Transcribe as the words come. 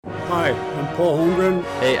Hi, I'm Paul Holmgren.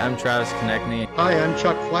 Hey, I'm Travis Konechny. Hi, I'm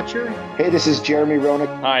Chuck Fletcher. Hey, this is Jeremy Roenick.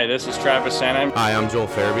 Hi, this is Travis Sanheim. Hi, I'm Joel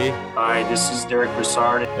Farabee. Hi, this is Derek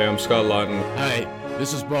Brassard. Hey, I'm Scott Lawton. Hi,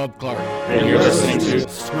 this is Bob Clark. And you're listening to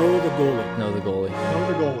Snow the Goalie. Snow the Goalie. Snow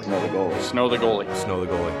the Goalie. Snow the Goalie. Snow the Goalie. Snow the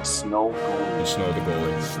Goalie. Snow Goalie. Snow the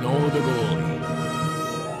Goalie. Snow the Goalie.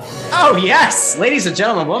 Oh, yes! Ladies and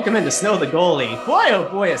gentlemen, welcome into Snow the Goalie. Boy, oh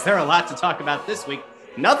boy, is there a lot to talk about this week.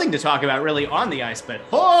 Nothing to talk about really on the ice, but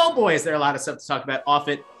oh boy, is there a lot of stuff to talk about off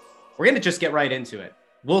it. We're going to just get right into it.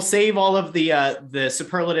 We'll save all of the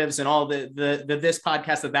superlatives and all the this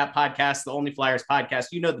podcast, that podcast, the Only Flyers podcast.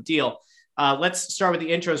 You know the deal. Let's start with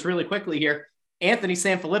the intros really quickly here. Anthony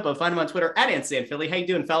Sanfilippo, find him on Twitter at @AntSanPhilly. How you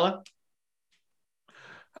doing, fella?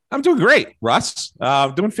 I'm doing great, Russ.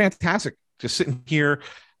 Doing fantastic. Just sitting here,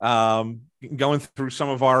 going through some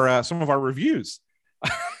of our reviews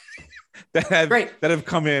that have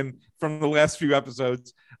come in from the last few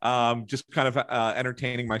episodes. Just kind of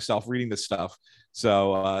entertaining myself reading this stuff.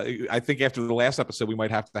 So I think after the last episode, we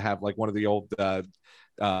might have to have like one of the old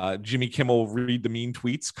Jimmy Kimmel read the mean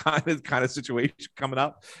tweets kind of situation coming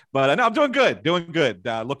up. But no, I'm doing good.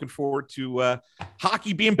 Looking forward to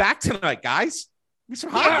hockey being back tonight, guys. We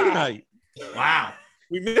some hockey tonight. Wow.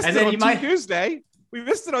 We missed it on Tuesday. We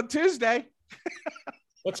missed it on Tuesday.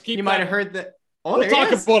 Let's keep. You might have heard that. Oh, we'll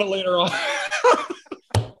talk about it later on.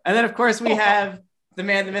 And then, of course, we have the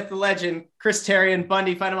man, the myth, the legend, Chris Terrian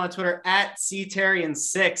Bundy. Find him on Twitter at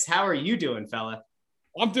 @CTerrian6. How are you doing, fella?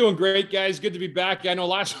 I'm doing great, guys. Good to be back. I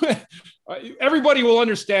know everybody will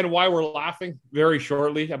understand why we're laughing very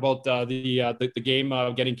shortly about the game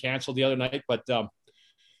getting canceled the other night. But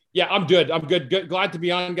yeah, I'm good. I'm good. Glad to be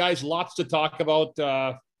on, guys. Lots to talk about.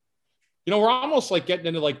 We're almost like getting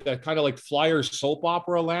into like the kind of like Flyers soap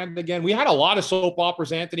opera land again. We had a lot of soap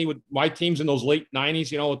operas, Anthony, with my teams in those late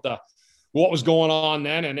 90s, with what was going on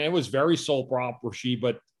then. And it was very soap opera-y.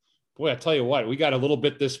 But boy, I tell you what, we got a little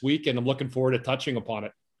bit this week, and I'm looking forward to touching upon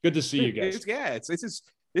it. Good to see you guys. This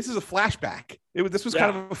is a flashback. This was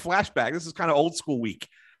kind of a flashback. This is kind of old school week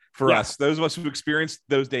for us. Those of us who experienced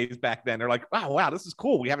those days back then, they're like, wow, this is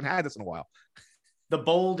cool. We haven't had this in a while. The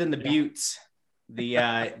bold and the buttes,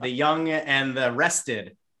 the young and the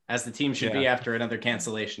rested, as the team should be after another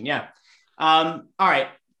cancellation. Yeah. All right.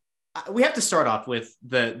 We have to start off with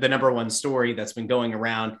the number one story that's been going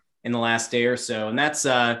around in the last day or so. And that's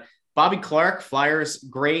Bobby Clarke, Flyers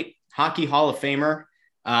great hockey Hall of Famer,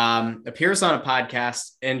 appears on a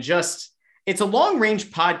podcast, and it's a long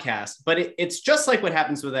range podcast, but it's just like what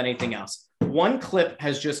happens with anything else. One clip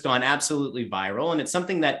has just gone absolutely viral. And it's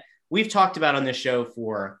something that we've talked about on this show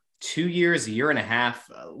for 2 years, a year and a half,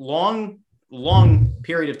 long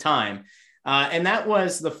period of time. And that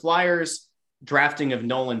was the Flyers drafting of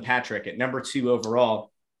Nolan Patrick at number 2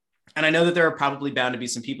 overall. And I know that there are probably bound to be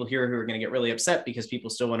some people here who are going to get really upset because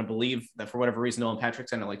people still want to believe that for whatever reason, Nolan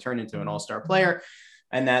Patrick's going to turn into an all-star player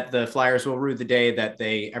and that the Flyers will rue the day that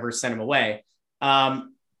they ever sent him away. But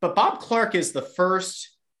Bob Clarke is the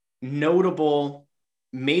first notable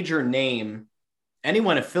major name,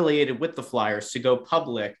 anyone affiliated with the Flyers, to go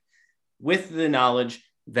public with the knowledge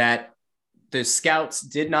that the scouts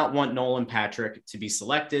did not want Nolan Patrick to be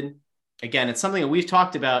selected. Again, it's something that we've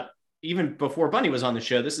talked about even before Bundy was on the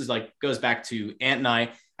show. This is goes back to Ant and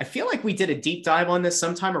I. I feel like we did a deep dive on this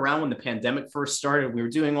sometime around when the pandemic first started. We were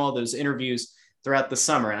doing all those interviews throughout the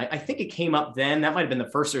summer. And I think it came up then. That might've been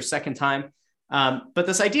the first or second time. But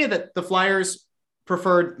this idea that the Flyers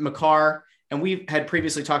preferred Makar, and we had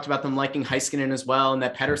previously talked about them liking Heiskanen as well, and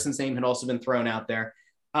that Pettersson's name had also been thrown out there.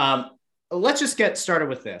 Let's just get started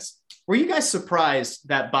with this. Were you guys surprised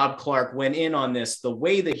that Bob Clarke went in on this the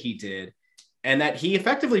way that he did, and that he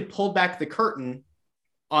effectively pulled back the curtain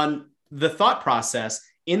on the thought process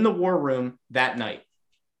in the war room that night?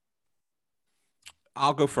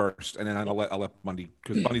 I'll go first, and then I'll let Bundy,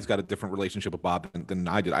 because Bundy's got a different relationship with Bob than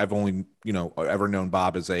I did. I've only, ever known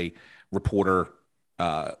Bob as a reporter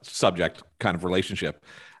subject kind of relationship.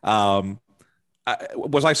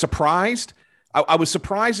 Was I surprised? I was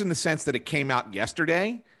surprised in the sense that it came out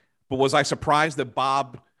yesterday, but was I surprised that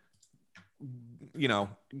Bob,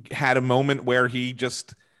 had a moment where he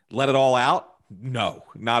just let it all out? No,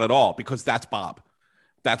 not at all, because that's Bob.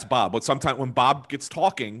 That's Bob. But sometimes when Bob gets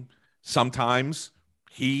talking, sometimes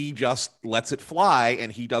he just lets it fly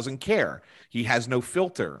and he doesn't care. He has no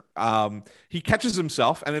filter. He catches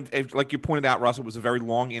himself. And like you pointed out, Russ, it was a very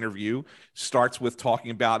long interview. Starts with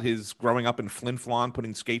talking about his growing up in Flin Flon,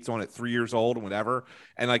 putting skates on at 3 years old and whatever.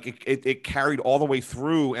 And it carried all the way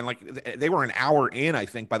through. And they were an hour in, I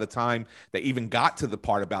think, by the time they even got to the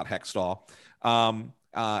part about Hextall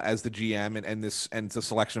as the GM and the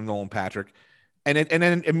selection of Nolan Patrick. And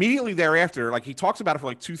then immediately thereafter, like he talks about it for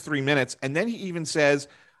like 2-3 minutes. And then he even says,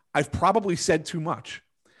 I've probably said too much.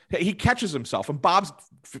 He catches himself, and Bob's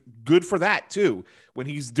good for that too. When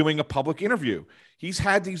he's doing a public interview, he's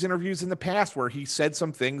had these interviews in the past where he said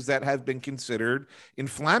some things that have been considered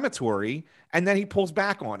inflammatory, and then he pulls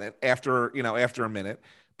back on it after a minute.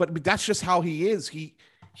 But that's just how he is.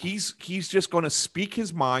 He's just going to speak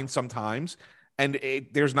his mind sometimes, and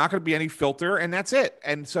there's not going to be any filter, and that's it.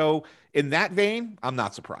 And so in that vein, I'm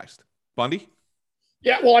not surprised. Bundy?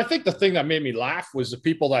 Yeah, well, I think the thing that made me laugh was the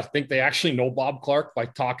people that think they actually know Bob Clarke by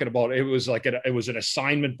talking about it was like it was an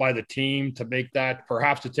assignment by the team to make that,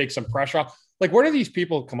 perhaps to take some pressure off. Like, where do these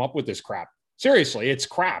people come up with this crap? Seriously, it's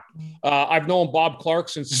crap. I've known Bob Clarke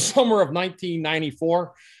since the summer of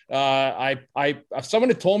 1994. Someone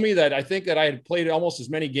had told me that I think that I had played almost as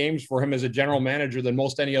many games for him as a general manager than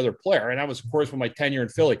most any other player, and that was, of course, with my tenure in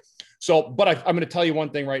Philly. So, but I'm going to tell you one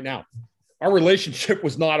thing right now. Our relationship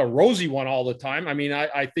was not a rosy one all the time. I mean,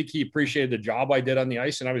 I think he appreciated the job I did on the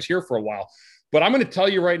ice, and I was here for a while. But I'm going to tell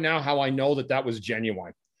you right now how I know that was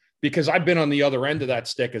genuine, because I've been on the other end of that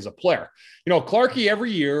stick as a player. You know, Clarkie,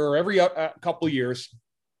 every year or every couple of years,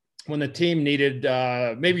 when the team needed,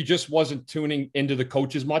 maybe just wasn't tuning into the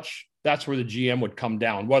coach as much, that's where the GM would come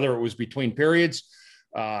down, whether it was between periods,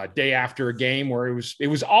 day after a game, where it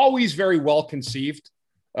was always very well conceived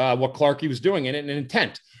what Clarkie was doing in it and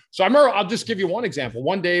intent. So I remember, I'll just give you one example.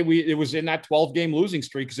 One day it was in that 12-game losing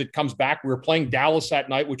streak, because it comes back. We were playing Dallas that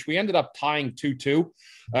night, which we ended up tying 2-2.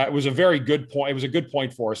 It was a very good point. It was a good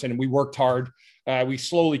point for us, and we worked hard. We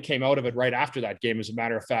slowly came out of it right after that game, as a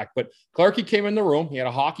matter of fact. But Clarkie came in the room. He had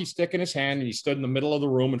a hockey stick in his hand, and he stood in the middle of the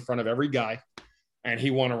room in front of every guy, and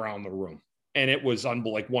he went around the room. And it was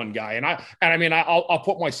like one guy. And I mean, I'll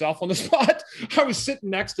put myself on the spot. I was sitting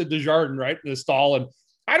next to Desjardins, right, in the stall, and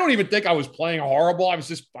I don't even think I was playing horrible. I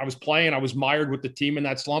was playing. I was mired with the team in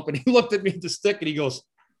that slump. And he looked at me at the stick and he goes,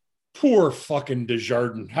 "Poor fucking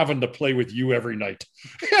Desjardins having to play with you every night."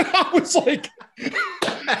 And I was like,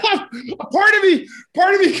 part of me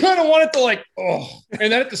kind of wanted to like, oh.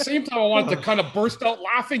 And then at the same time, I wanted to kind of burst out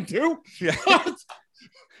laughing too. Yeah.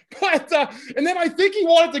 But and then I think he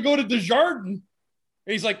wanted to go to Desjardins.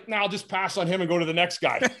 And he's like, "No, I'll just pass on him and go to the next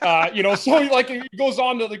guy." So he goes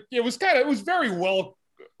on to it was very well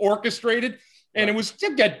orchestrated, and it was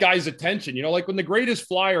to get guys' attention, like when the greatest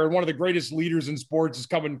flyer and one of the greatest leaders in sports is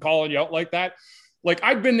coming and calling you out like that. Like,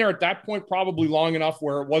 I'd been there at that point probably long enough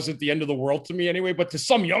where it wasn't the end of the world to me anyway, but to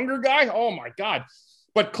some younger guy, oh my God.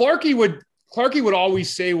 But Clarkie would always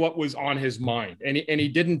say what was on his mind, and he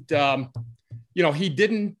didn't he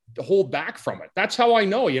didn't hold back from it. That's how I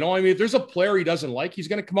know, I mean, if there's a player he doesn't like, he's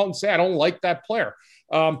going to come out and say, "I don't like that player."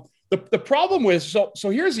 The problem with, so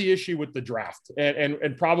here's the issue with the draft,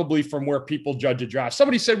 and probably from where people judge a draft.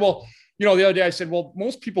 Somebody said, well, the other day I said, well,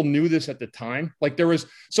 most people knew this at the time. Like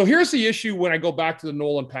so here's the issue when I go back to the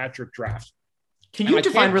Nolan Patrick draft. Can you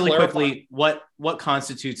define really quickly what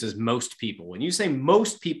constitutes as most people? When you say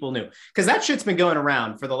most people knew, because that shit's been going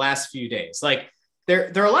around for the last few days. Like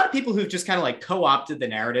there are a lot of people who've just kind of like co-opted the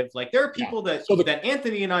narrative. Like there are people that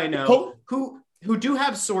Anthony and I know who do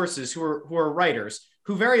have sources who are writers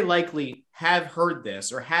who very likely have heard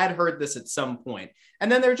this or had heard this at some point.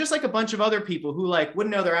 And then there are just like a bunch of other people who like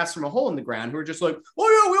wouldn't know their ass from a hole in the ground, who are just like, "Oh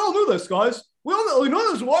yeah, we all knew this, guys. We all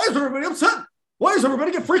know this. Why is everybody upset? Why is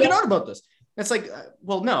everybody freaking out about this?" It's like,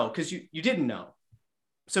 well, no, because you didn't know.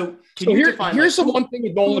 So define? Here's the one thing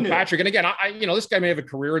with Nolan Patrick, and again, I this guy may have a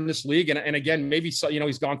career in this league, and again, maybe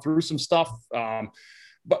he's gone through some stuff.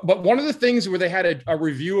 But one of the things where they had a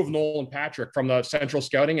review of Nolan Patrick from the Central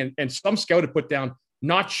Scouting, and some scout had put down,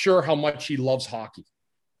 "Not sure how much he loves hockey."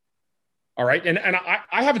 All right. And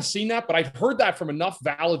I haven't seen that, but I've heard that from enough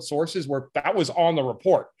valid sources where that was on the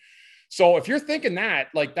report. So if you're thinking that,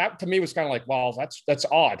 like, that to me was kind of like, well, that's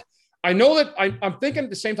odd. I know that I'm thinking at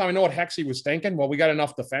the same time, I know what Hexie was thinking. Well, we got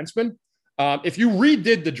enough defensemen. If you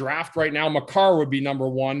redid the draft right now, Makar would be number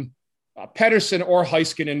one. Pettersson or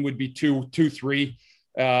Heiskanen would be 2, 3.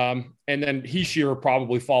 And then Hischier would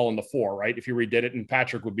probably fall in the 4, right? If you redid it, and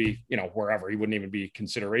Patrick would be, wherever. He wouldn't even be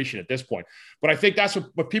consideration at this point. But I think that's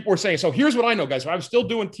what people were saying. So here's what I know, guys. I was still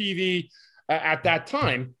doing TV at that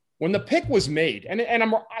time when the pick was made, and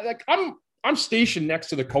I'm stationed next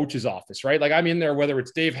to the coach's office, right? Like, I'm in there, whether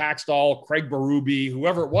it's Dave Haxtell, Craig Berube,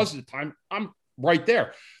 whoever it was at the time, I'm right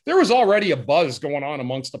there. There was already a buzz going on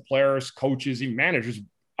amongst the players, coaches, even managers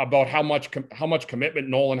about how much commitment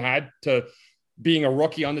Nolan had to being a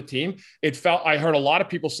rookie on the team. I heard a lot of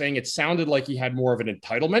people saying it sounded like he had more of an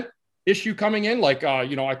entitlement issue coming in. Like,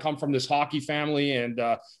 I come from this hockey family, and,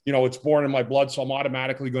 it's born in my blood, so I'm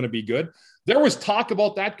automatically going to be good. There was talk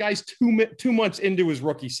about that guy's 2 months into his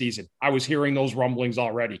rookie season. I was hearing those rumblings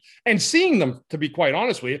already and seeing them, to be quite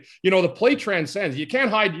honest with you. The play transcends. You can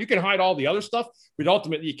hide all the other stuff, but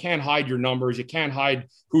ultimately you can't hide your numbers. You can't hide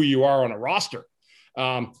who you are on a roster.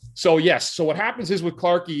 So what happens is with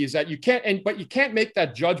Clarkie is that you can't make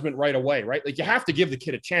that judgment right away, right? Like you have to give the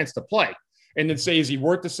kid a chance to play and then say, is he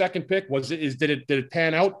worth the second pick? Did it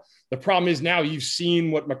pan out? The problem is now you've seen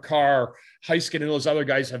what Makar, Heiskanen, and those other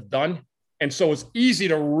guys have done. And so it's easy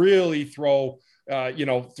to really throw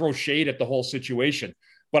shade at the whole situation.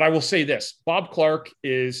 But I will say this, Bob Clarke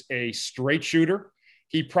is a straight shooter.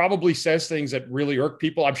 He probably says things that really irk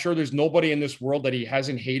people. I'm sure there's nobody in this world that he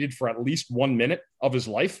hasn't hated for at least 1 minute of his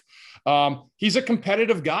life. He's a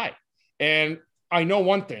competitive guy. And I know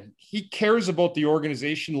one thing, he cares about the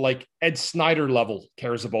organization like Ed Snyder level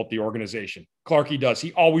cares about the organization. Clarkie does.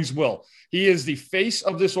 He always will. He is the face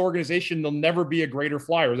of this organization. There'll never be a greater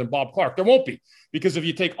flyer than Bob Clarke. There won't be, because if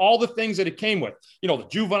you take all the things that it came with, the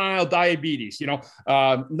juvenile diabetes,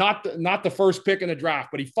 not the first pick in the draft,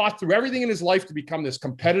 but he fought through everything in his life to become this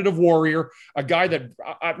competitive warrior, a guy that,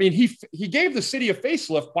 he gave the city a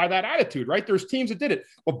facelift by that attitude, right? There's teams that did it,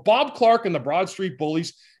 but Bob Clarke and the Broad Street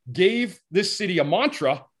Bullies gave this city a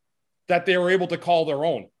mantra that they were able to call their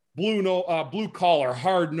own. Blue collar,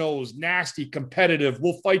 hard nosed, nasty, competitive.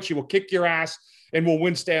 We'll fight you. We'll kick your ass and we'll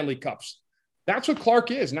win Stanley Cups. That's what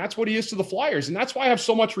Clarke is. And that's what he is to the Flyers. And that's why I have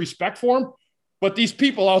so much respect for him. But these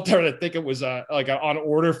people out there that think it was on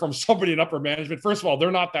order from somebody in upper management, first of all,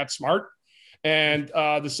 they're not that smart. And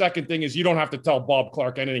the second thing is you don't have to tell Bob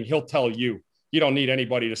Clarke anything. He'll tell you. You don't need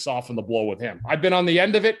anybody to soften the blow with him. I've been on the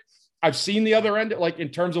end of it. I've seen the other end, like in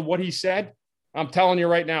terms of what he said. I'm telling you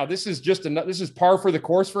right now, this is par for the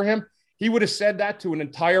course for him. He would have said that to an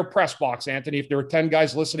entire press box, Anthony, if there were 10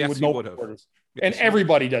 guys listening with no reporters. And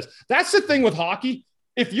everybody does. That's the thing with hockey.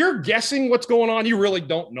 If you're guessing what's going on, you really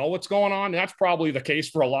don't know what's going on. And that's probably the case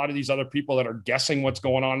for a lot of these other people that are guessing what's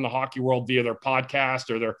going on in the hockey world via their podcast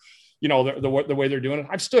or their, the way they're doing it.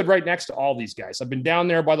 I've stood right next to all these guys. I've been down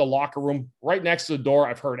there by the locker room, right next to the door.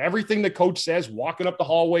 I've heard everything the coach says, walking up the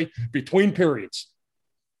hallway between periods.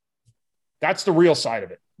 That's the real side of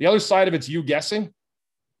it. The other side of it's you guessing.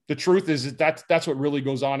 The truth is that that's what really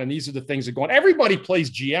goes on. And these are the things that go on. Everybody plays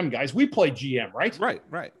GM, guys. We play GM, right? Right.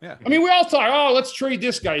 Yeah. I mean, we all talk, let's trade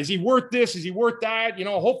this guy. Is he worth this? Is he worth that?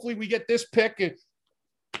 Hopefully we get this pick.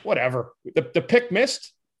 Whatever. The pick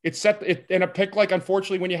missed. It's set in a pick. Like,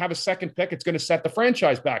 unfortunately, when you have a second pick, it's going to set the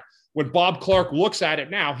franchise back. When Bob Clarke looks at it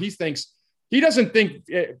now, he doesn't think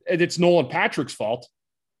it's Nolan Patrick's fault.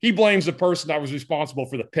 He blames the person that was responsible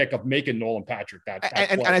for the pick of making Nolan Patrick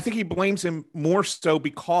and I think he blames him more so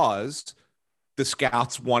because the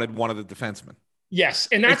scouts wanted one of the defensemen. Yes,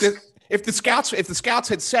 and that's if the scouts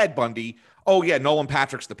had said, Bundy, oh yeah, Nolan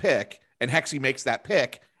Patrick's the pick, and Hexy makes that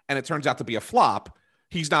pick, and it turns out to be a flop,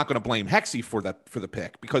 he's not going to blame Hexy for the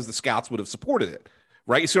pick because the scouts would have supported it,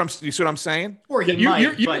 right? You see what I'm saying? Or he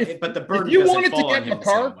might, but the burden if you doesn't wanted fall to on get him Makar,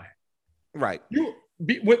 the same way. Right.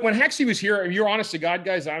 When Hexy was here, if you're honest to God,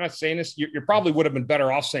 guys, I'm not saying this, you probably would have been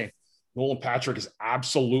better off saying Nolan Patrick is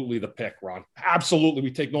absolutely the pick, Ron. Absolutely, we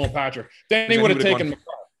take Nolan Patrick. Then he would have taken Makar.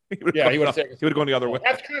 He would have gone the other way.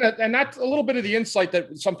 That's a little bit of the insight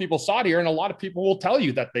that some people saw here, and a lot of people will tell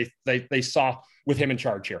you that they saw with him in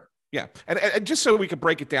charge here. Yeah, and just so we could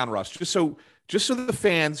break it down, Russ, just so the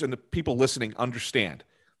fans and the people listening understand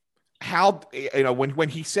how when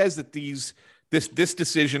he says that this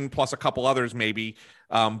decision plus a couple others maybe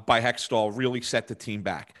by Hextall really set the team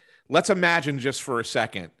back. Let's imagine just for a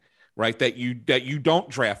second, right, that you don't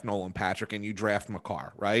draft Nolan Patrick and you draft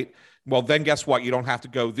Makar, right? Well, then guess what? You don't have to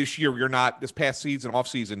go this year. You're not this past season, off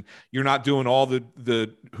season. You're not doing all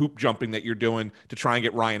the hoop jumping that you're doing to try and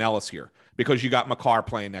get Ryan Ellis here because you got Makar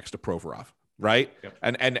playing next to Provorov, right? Yep.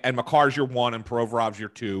 And Makar's your 1 and Provorov's your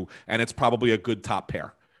 2, and it's probably a good top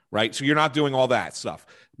pair. Right. So you're not doing all that stuff.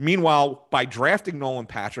 Meanwhile, by drafting Nolan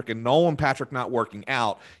Patrick and Nolan Patrick not working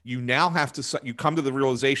out, you now have to, you come to the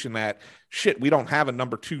realization that shit, we don't have a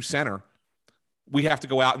number 2 center. We have to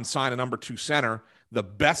go out and sign a number 2 center. The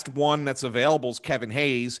best one that's available is Kevin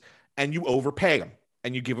Hayes, and you overpay him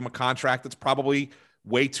and you give him a contract that's probably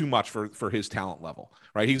way too much for his talent level,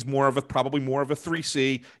 right? He's probably more of a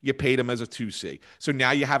 3C. You paid him as a 2C. So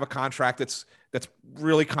now you have a contract that's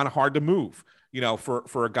really kind of hard to move.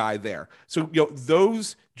 For a guy there. So,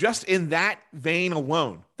 those just in that vein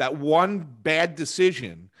alone, that one bad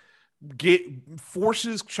decision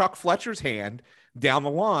forces Chuck Fletcher's hand down the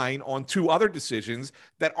line on 2 other decisions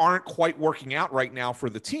that aren't quite working out right now for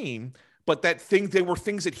the team, but they were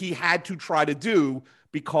things that he had to try to do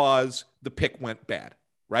because the pick went bad,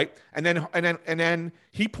 right? And then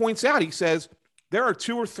he points out, he says, there are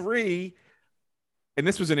 2 or 3, and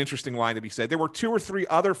this was an interesting line that he said, there were 2 or 3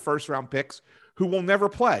 other first-round picks who will never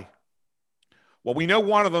play. Well, we know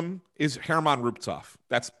one of them is Herman Ruptov.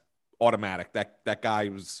 That's automatic. That guy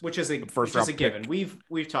was which is a first-round given. pick.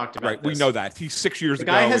 We've talked about right. this. We know that. He's 6 years the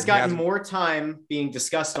ago. The guy has gotten more time being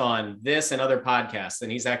discussed on this and other podcasts than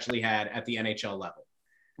he's actually had at the NHL level.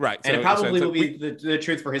 Right. And it probably will be the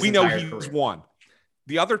truth for his entire career. We know he's one.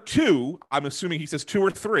 The other 2, I'm assuming he says 2 or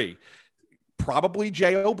 3, probably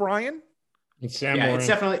Jay O'Brien. It's Sam Morin.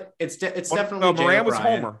 It's definitely Jay Moran was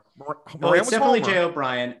O'Brien. Homer. No, it's definitely Jay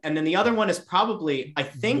O'Brien. And then the other one is probably, I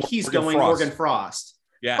think he's going Morgan Frost.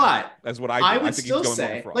 Yeah, but that's what I would still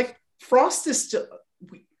say, like, Frost is still,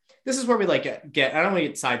 this is where we like get, I don't want to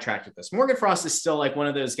get sidetracked with this. Morgan Frost is still like one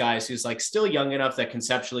of those guys who's like still young enough that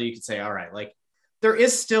conceptually you could say, all right, like there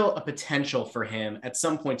is still a potential for him at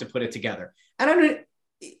some point to put it together. And I mean,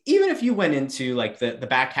 even if you went into like the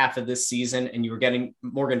back half of this season and you were getting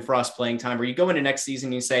Morgan Frost playing time, where you go into next season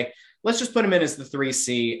and you say, let's just put him in as the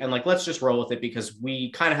 3C and like, let's just roll with it because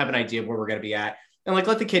we kind of have an idea of where we're going to be at. And like,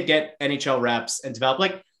 let the kid get NHL reps and develop.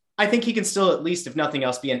 Like, I think he can still, at least if nothing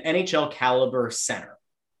else, be an NHL caliber center.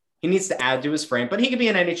 He needs to add to his frame, but he could be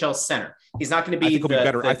an NHL center. He's not going to be. I think he'll be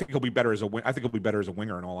better. I think he'll be better as a wing. I think he'll be better as a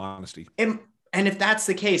winger. In all honesty. And if that's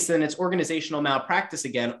the case, then it's organizational malpractice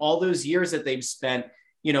again. All those years that they've spent,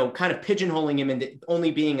 you know, kind of pigeonholing him into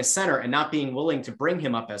only being a center and not being willing to bring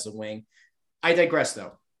him up as a wing. I digress,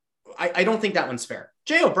 though. I don't think that one's fair.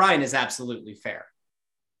 Jay O'Brien is absolutely fair.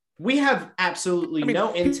 We have absolutely no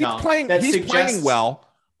intel he's playing well.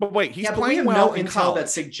 But wait, he's playing well in intel college. That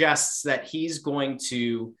suggests that he's going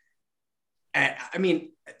to. I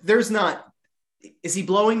mean, there's not. Is he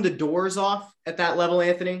blowing the doors off at that level,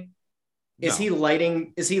 Anthony? Is he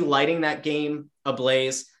lighting that game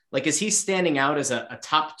ablaze? Like, is he standing out as a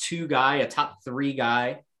top 2 guy, a top 3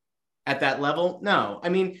 guy at that level? No. I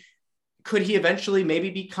mean, could he eventually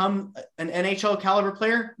maybe become an NHL caliber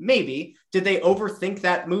player? Maybe. Did they overthink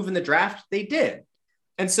that move in the draft? They did.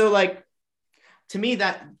 And so, like, to me,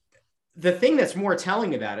 that the thing that's more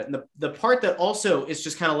telling about it, and the part that also is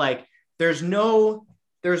just kind of like, there's no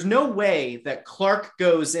way that Clark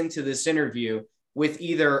goes into this interview with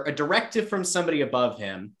either a directive from somebody above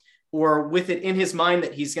him or with it in his mind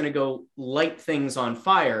that he's going to go light things on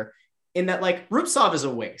fire, in that, like, Ruptov is a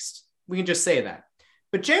waste. We can just say that.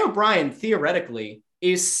 But Jay O'Brien, theoretically,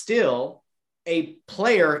 is still a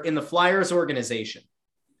player in the Flyers organization,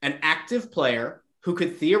 an active player who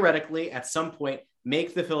could theoretically at some point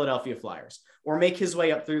make the Philadelphia Flyers or make his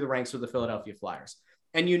way up through the ranks with the Philadelphia Flyers.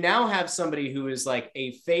 And you now have somebody who is like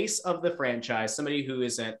a face of the franchise, somebody who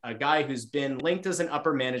is a guy who's been linked as an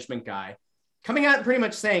upper management guy, coming out and pretty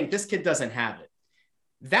much saying this kid doesn't have it.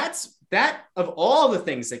 That of all the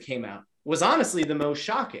things that came out was honestly the most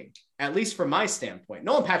shocking, at least from my standpoint.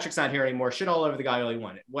 Nolan Patrick's not here anymore. Shit all over the guy all he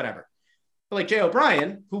wanted, whatever. But like Jay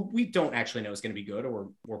O'Brien, who we don't actually know is going to be good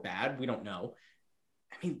or bad. We don't know.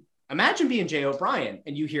 I mean, imagine being Jay O'Brien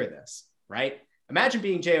and you hear this, right? Imagine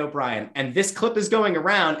being Jay O'Brien and this clip is going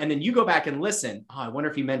around and then you go back and listen. Oh, I wonder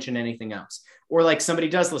if he mentioned anything else. Or like somebody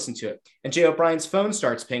does listen to it and Jay O'Brien's phone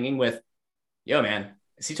starts pinging with, yo, man,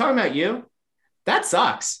 is he talking about you? That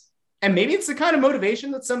sucks. And maybe it's the kind of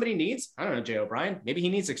motivation that somebody needs. I don't know, Jay O'Brien. Maybe he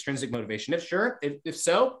needs extrinsic motivation. If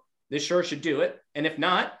so, this sure should do it. And if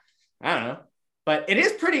not, I don't know. But it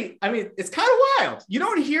is pretty, I mean, it's kind of wild. You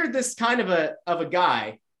don't hear this kind of a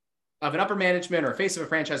guy, of an upper management or a face of a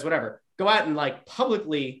franchise, whatever, go out and like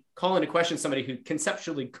publicly call into question somebody who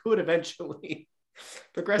conceptually could eventually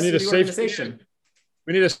progress through the organization.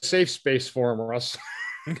 We need a safe space for him, Russ.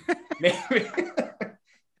 Maybe.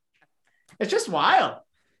 It's just wild.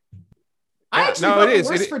 I actually felt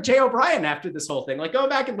worse for Jay O'Brien after this whole thing. Like going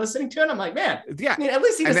back and listening to it, I'm like, man, yeah. I mean, at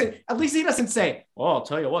least he doesn't say, "Oh, I'll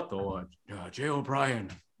tell you what, though, Jay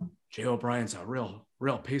O'Brien's a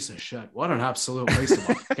real piece of shit. What an absolute waste of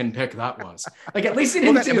a fucking pick that was." Like at least he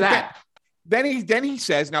didn't do that. Then he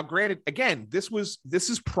says, now granted, again, this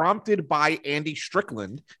is prompted by Andy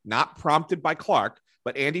Strickland, not prompted by Clark.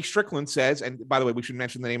 But Andy Strickland says, and by the way, we should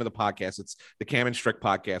mention the name of the podcast. It's the Cam and Strick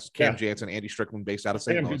podcast. Cam Jansen, Andy Strickland, based out of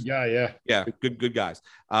St. Louis. Good guy, yeah. Good guys.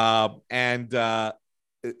 And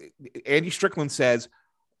Andy Strickland says,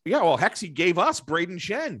 yeah, well, Hexie gave us Braden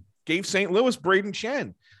Shen, gave St. Louis Braden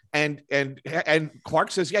Shen. And Clark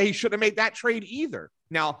says, yeah, he shouldn't have made that trade either.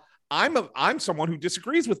 Now, I'm someone who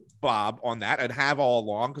disagrees with Bob on that and have all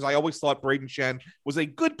along, because I always thought Braden Shen was a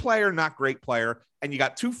good player, not great player. And you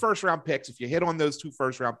got 2 first-round picks. If you hit on those 2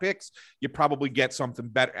 first-round picks, you probably get something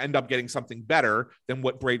better, end up getting something better than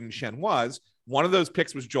what Braden Shen was. One of those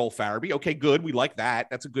picks was Joel Farabee. Okay, good. We like that.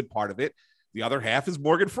 That's a good part of it. The other half is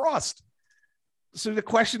Morgan Frost. So the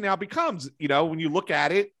question now becomes, when you look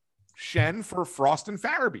at it, Schenn for Frost and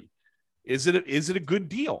Farabee. Is it a good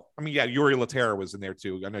deal? I mean, yeah, Yuri Laterra was in there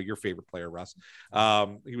too. I know your favorite player, Russ.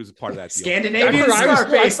 He was a part of that deal. Scandinavian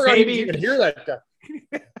Scarface, baby. You can hear that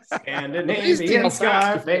guy. Scandinavian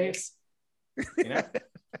Scarface.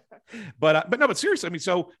 But seriously, I mean,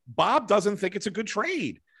 so Bob doesn't think it's a good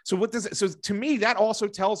trade. So so to me, that also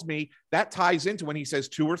tells me that ties into when he says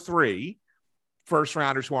 2 or 3 first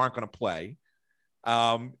rounders who aren't going to play.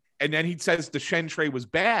 And then he says the Schenn trade was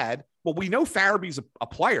bad. Well, we know Farabee's a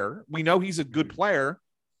player. We know he's a good player.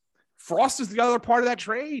 Frost is the other part of that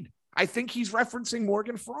trade. I think he's referencing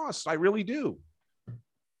Morgan Frost. I really do.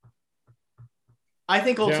 I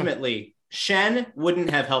think ultimately Schenn wouldn't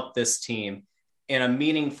have helped this team in a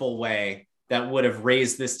meaningful way that would have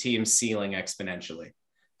raised this team's ceiling exponentially.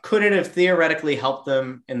 Could it have theoretically helped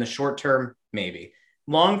them in the short term? Maybe.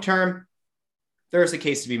 Long term, there's a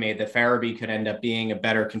case to be made that Farabee could end up being a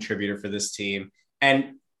better contributor for this team.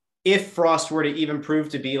 And if Frost were to even prove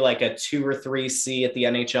to be like a 2 or 3 C at the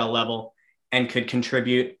NHL level and could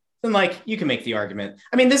contribute, then you can make the argument.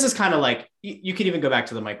 I mean, this is kind of like, you could even go back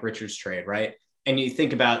to the Mike Richards trade, right? And you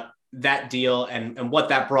think about that deal and what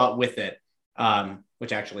that brought with it,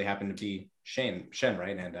 which actually happened to be Schenn,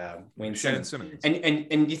 right? And Wayne Simmons.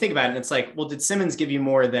 And you think about it and it's like, well, did Simmons give you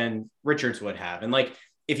more than Richards would have? And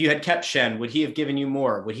if you had kept Schenn, would he have given you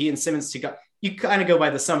more? Would he and Simmons to go? You kind of go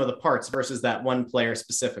by the sum of the parts versus that one player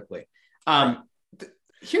specifically.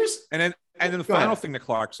 Here's and then the final thing that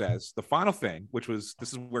Clark says, the final thing, which was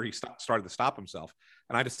this is where he started to stop himself,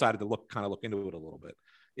 and I decided to look into it a little bit.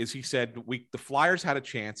 Is he said the Flyers had a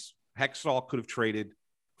chance. Hextall could have traded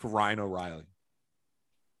for Ryan O'Reilly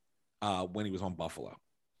when he was on Buffalo,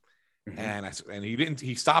 and he didn't.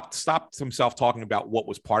 He stopped himself talking about what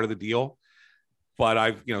was part of the deal. But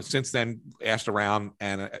I've, since then asked around,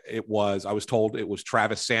 and I was told it was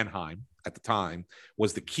Travis Sanheim at the time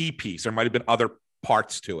was the key piece. There might've been other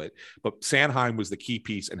parts to it, but Sanheim was the key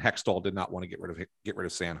piece, and Hextall did not want to get rid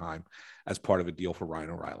of Sanheim as part of a deal for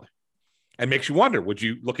Ryan O'Reilly. And makes you wonder,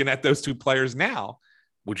 looking at those two players now,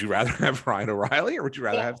 would you rather have Ryan O'Reilly or would you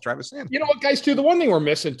rather have Travis Sanheim? You know what, guys, too, the one thing we're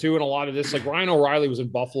missing too in a lot of this, like Ryan O'Reilly was in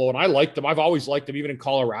Buffalo and I liked him. I've always liked him, even in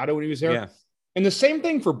Colorado when he was here. Yeah. And the same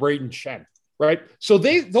thing for Braden Schenn. Right. So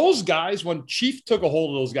those guys, when Chief took a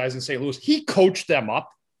hold of those guys in St. Louis, he coached them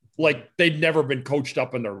up like they'd never been coached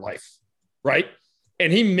up in their life. Right.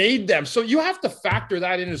 And he made them. So you have to factor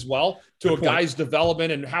that in as well to a guy's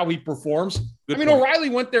development and how he performs.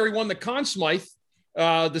 O'Reilly went there. He won the Conn Smythe,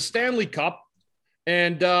 the Stanley Cup,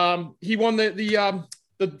 and he won the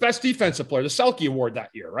best defensive player, the Selke Award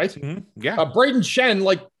that year. Right. Mm-hmm. Yeah. Braden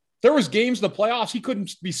Schenn, there was games in the playoffs. He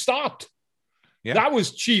couldn't be stopped. Yeah. That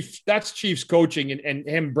was Chief. That's Chief's coaching and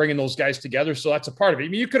him bringing those guys together. So that's a part of it. I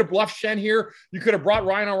mean, you could have left Schenn here. You could have brought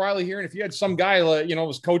Ryan O'Reilly here. And if you had some guy,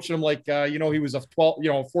 was coaching him he was a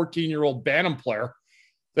 14-year-old Bantam player,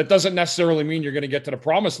 that doesn't necessarily mean you're going to get to the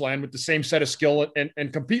promised land with the same set of skill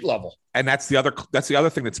and compete level. And that's the other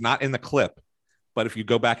thing that's not in the clip. But if you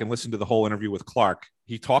go back and listen to the whole interview with Clark,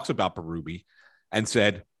 he talks about Berube and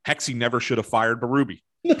said, Hexie never should have fired Berube.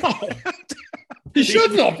 No. He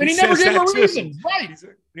shouldn't have, and he never gave a reason. Right.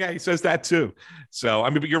 Yeah, he says that too. So,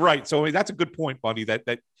 but you're right. So, that's a good point, Bundy,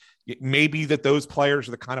 that maybe that those players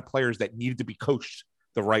are the kind of players that needed to be coached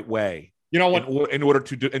the right way. You know what? In order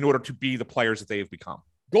to be the players that they have become.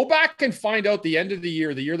 Go back and find out the end of the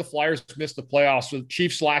year the Flyers missed the playoffs with the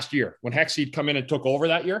Chiefs last year when Hexie come in and took over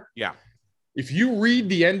that year. Yeah. If you read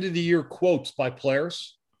the end of the year quotes by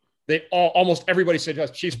players, almost everybody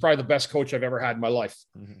said, Chief's probably the best coach I've ever had in my life.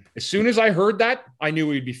 Mm-hmm. As soon as I heard that, I knew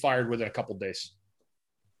he'd be fired within a couple of days.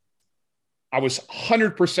 I was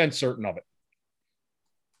 100% certain of it.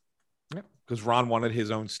 Yeah, because Ron wanted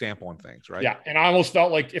his own stamp on things, right? Yeah, and I almost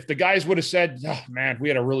felt like if the guys would have said, man, we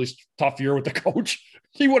had a really tough year with the coach,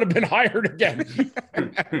 he would have been hired again.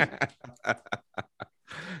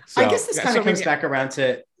 I guess this kind of comes back around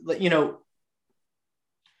to,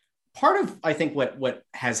 part of, I think, what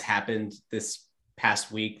has happened this past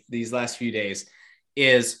week, these last few days,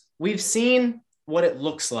 is we've seen what it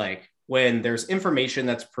looks like when there's information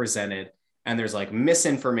that's presented and there's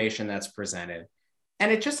misinformation that's presented.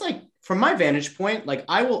 And it just from my vantage point,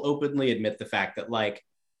 I will openly admit the fact that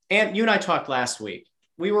and you and I talked last week,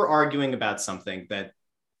 we were arguing about something that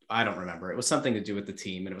I don't remember. It was something to do with the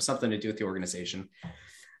team and it was something to do with the organization.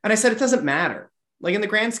 And I said, it doesn't matter. In the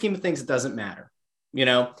grand scheme of things, it doesn't matter.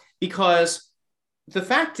 Because the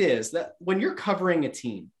fact is that when you're covering a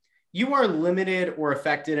team, you are limited or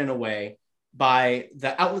affected in a way by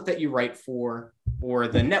the outlet that you write for or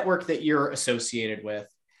the network that you're associated with.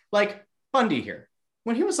 Like Bundy here.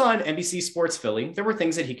 When he was on NBC Sports Philly, there were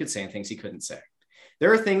things that he could say and things he couldn't say.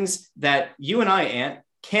 There are things that you and I, Ant,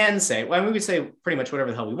 can say. Well, I mean, we could say pretty much whatever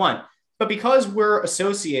the hell we want. But because we're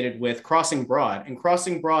associated with Crossing Broad, and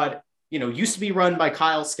Crossing Broad, used to be run by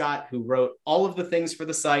Kyle Scott, who wrote all of the things for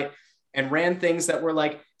the site and ran things that were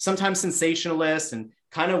like sometimes sensationalist and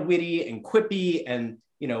kind of witty and quippy and,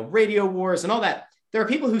 radio wars and all that. There are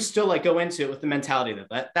people who still like go into it with the mentality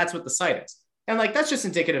that that's what the site is. And like, that's just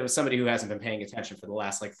indicative of somebody who hasn't been paying attention for the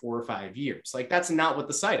last like 4 or 5 years. Like, that's not what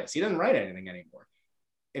the site is. He doesn't write anything anymore.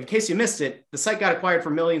 In case you missed it, the site got acquired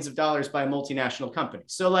for millions of dollars by a multinational company.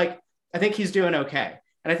 So like, I think he's doing okay.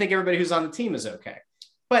 And I think everybody who's on the team is okay.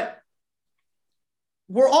 But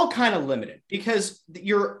we're all kind of limited because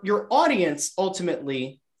your audience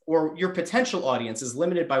ultimately, or your potential audience, is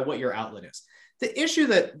limited by what your outlet is. The issue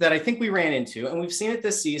that I think we ran into, and we've seen it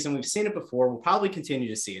this season, we've seen it before, we'll probably continue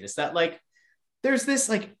to see it, is that like, there's this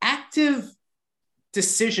like active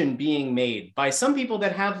decision being made by some people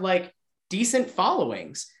that have like decent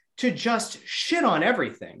followings to just shit on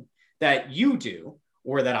everything that you do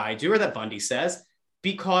or that I do or that Bundy says,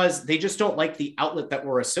 because they just don't like the outlet that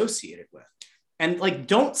we're associated with. And like,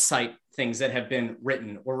 don't cite things that have been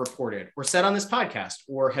written or reported or said on this podcast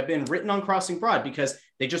or have been written on Crossing Broad because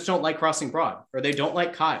they just don't like Crossing Broad, or they don't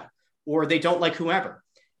like Kyle, or they don't like whoever.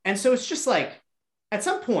 And so it's just like, at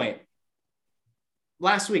some point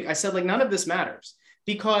last week, I said like, none of this matters,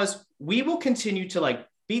 because we will continue to like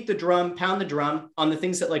beat the drum, pound the drum on the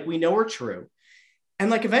things that like we know are true. And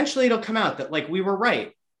like, eventually it'll come out that like we were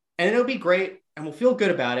right, and it'll be great and we'll feel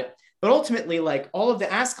good about it. But ultimately, like, all of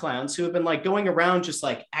the ass clowns who have been like going around just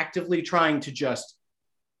like actively trying to just,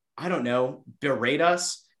 I don't know, berate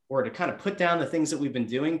us or to kind of put down the things that we've been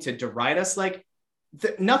doing to deride us, like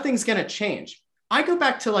nothing's going to change. I go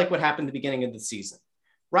back to like what happened at the beginning of the season.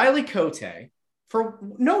 Riley Cote, for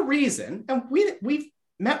no reason, and we've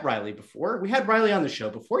met Riley before. We had Riley on the show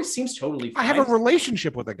before. He seems totally fine. I have a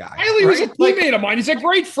relationship with the guy. Riley was a teammate of mine. He's a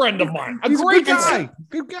great friend of mine. He's a great guy.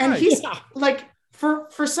 Good guy. And he's like,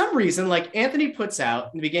 for some reason, like Anthony puts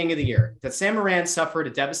out in the beginning of the year that Sam Moran suffered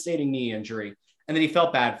a devastating knee injury and that he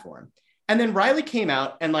felt bad for him. And then Riley came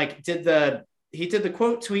out and like did the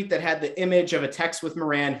quote tweet that had the image of a text with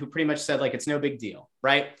Moran, who pretty much said like, it's no big deal.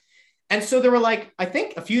 Right. And so there were like, I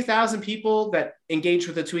think a few thousand people that engaged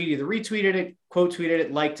with the tweet, either retweeted it, quote tweeted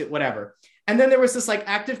it, liked it, whatever. And then there was this like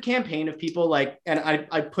active campaign of people like, and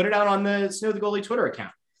I put it out on the Snow the Goalie Twitter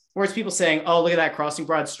account, where it's people saying, oh, look at that, Crossing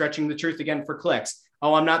Broad stretching the truth again for clicks.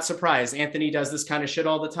 Oh, I'm not surprised. Anthony does this kind of shit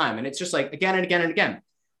all the time. And it's just like again and again and again.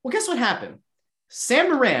 Well, guess what happened? Sam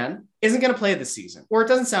Moran isn't going to play this season, or it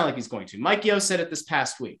doesn't sound like he's going to. Mike Yeo said it this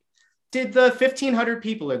past week. Did the 1,500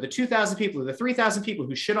 people or the 2,000 people or the 3,000 people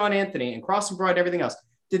who shit on Anthony and Crossing Broad and everything else,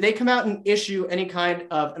 did they come out and issue any kind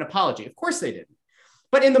of an apology? Of course they didn't.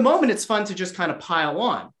 But in the moment, it's fun to just kind of pile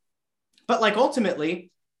on. But like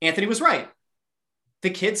ultimately, Anthony was right. The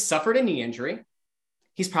kid suffered a knee injury.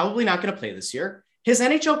 He's probably not going to play this year. His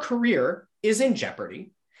NHL career is in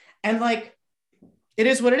jeopardy. And like, it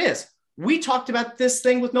is what it is. We talked about this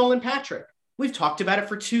thing with Nolan Patrick. We've talked about it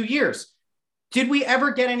for 2 years. Did we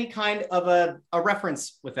ever get any kind of a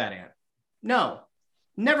reference with that, Ant? No,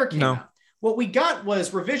 never came out. What we got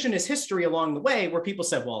was revisionist history along the way where people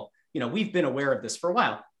said, well, we've been aware of this for a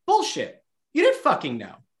while. Bullshit. You didn't fucking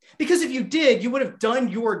know. Because if you did, you would have done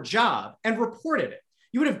your job and reported it.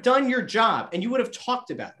 You would have done your job and you would have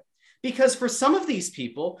talked about it. Because for some of these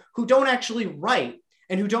people who don't actually write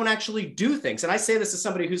and who don't actually do things, and I say this as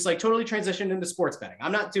somebody who's like totally transitioned into sports betting.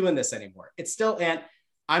 I'm not doing this anymore. It's still, Ant,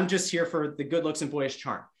 I'm just here for the good looks and boyish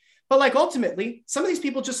charm. But like ultimately, some of these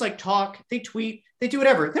people just like talk, they tweet, they do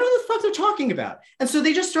whatever. They don't know what the fuck they're talking about. And so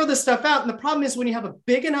they just throw this stuff out. And the problem is when you have a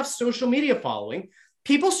big enough social media following,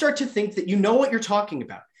 people start to think that you know what you're talking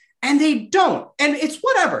about. And they don't. And it's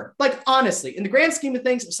whatever. Like, honestly, in the grand scheme of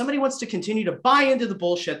things, if somebody wants to continue to buy into the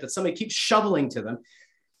bullshit that somebody keeps shoveling to them,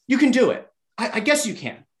 you can do it. I guess you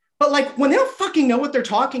can. But like when they don't fucking know what they're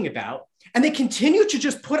talking about and they continue to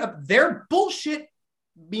just put up their bullshit,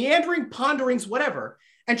 meandering ponderings, whatever,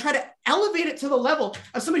 and try to elevate it to the level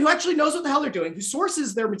of somebody who actually knows what the hell they're doing, who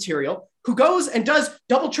sources their material, who goes and does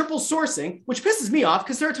double, triple sourcing, which pisses me off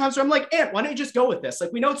because there are times where I'm like, Ant, why don't you just go with this?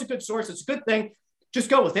 Like, we know it's a good source. It's a good thing. Just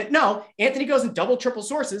go with it. No, Anthony goes and double, triple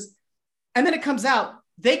sources. And then it comes out,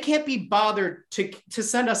 they can't be bothered to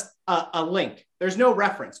send us a link. There's no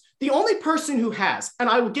reference. The only person who has, and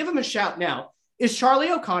I will give him a shout now, is Charlie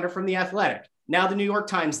O'Connor from The Athletic, now the New York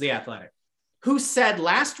Times, The Athletic, who said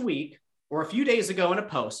last week or a few days ago in a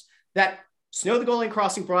post that Snow the Goalie and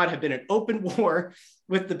Crossing Broad have been in open war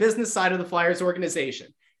with the business side of the Flyers organization.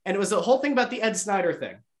 And it was the whole thing about the Ed Snyder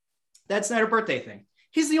thing, the Ed Snyder birthday thing.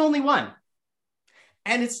 He's the only one.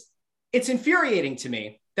 And it's infuriating to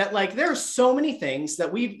me that like there are so many things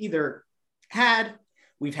that we've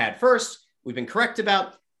had first, we've been correct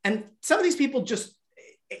about, and some of these people just,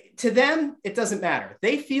 to them, it doesn't matter.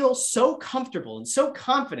 They feel so comfortable and so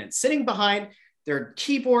confident sitting behind their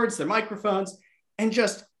keyboards, their microphones, and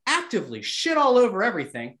just actively shit all over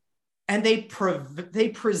everything. And they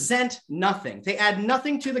present nothing. They add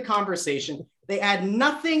nothing to the conversation. They add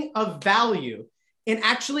nothing of value in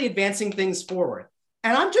actually advancing things forward.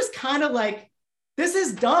 And I'm just kind of like, this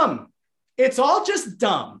is dumb. It's all just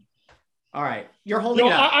dumb. All right, you're holding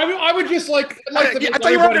it up. I would just like to I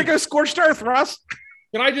thought you were going to go scorched earth, Russ.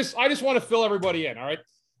 Can I just want to fill everybody in. All right.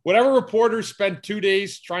 Whatever reporters spend 2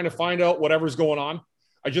 days trying to find out whatever's going on,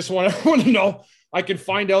 I just want to know I can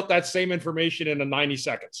find out that same information in 90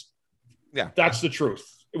 seconds. Yeah. That's the truth.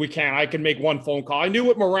 I can make one phone call. I knew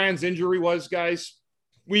what Moran's injury was, guys.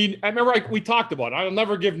 I remember we talked about it. I'll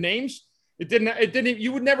never give names. It didn't,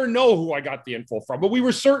 you would never know who I got the info from, but we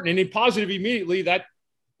were certain and positive immediately that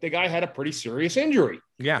the guy had a pretty serious injury.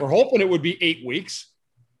 Yeah. We're hoping it would be 8 weeks,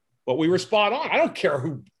 but we were spot on. I don't care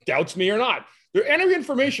who doubts me or not. Any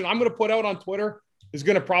information I'm going to put out on Twitter is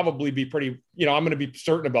going to probably be pretty, I'm going to be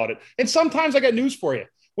certain about it. And sometimes I got news for you.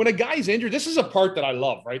 When a guy's injured, this is a part that I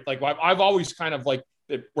love, right? Like I've always kind of like,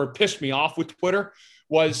 where it pissed me off with Twitter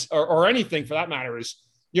was, or anything for that matter is,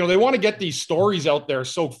 they want to get these stories out there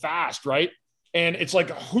so fast, right? And it's like,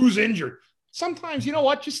 who's injured? Sometimes, you know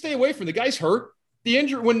what? Just stay away from the guy's hurt. The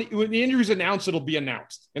injury, when the injury is announced, it'll be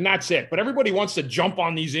announced, and that's it. But everybody wants to jump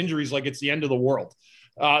on these injuries like it's the end of the world.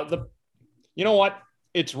 You know what?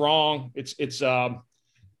 It's wrong. But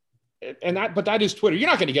that is Twitter. You're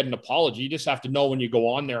not going to get an apology. You just have to know when you go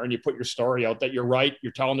on there and you put your story out that you're right,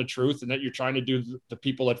 you're telling the truth, and that you're trying to do the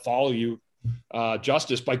people that follow you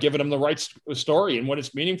justice by giving them the right story and what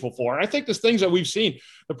it's meaningful for. And I think there's things that we've seen.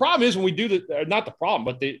 The problem is when we do not the problem,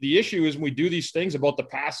 but the issue is when we do these things about the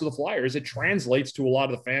past of the Flyers, it translates to a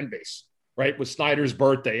lot of the fan base, right? With Snyder's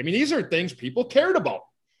birthday. I mean, these are things people cared about,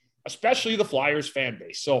 especially the Flyers fan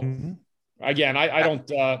base. So again, I don't,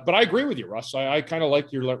 but I agree with you, Russ. I kind of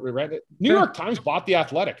like your New York Times bought The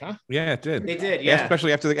Athletic, huh? Yeah, it did. They did, yeah.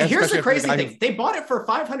 Especially after Here's the crazy thing. They bought it for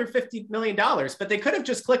 $550 million, but they could have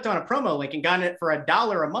just clicked on a promo link and gotten it for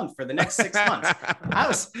 $1 a month for the next 6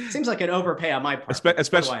 months. Seems like an overpay on my part.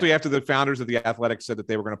 Especially after the founders of The Athletic said that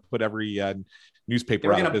they were going to put every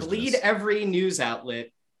newspaper out of business. They were going to bleed every news outlet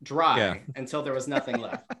dry until there was nothing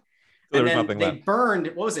left. And then they burned,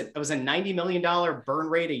 what was it? It was a $90 million burn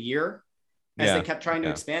rate a year. As they kept trying to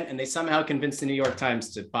expand, and they somehow convinced the New York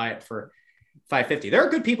Times to buy it for $550. There are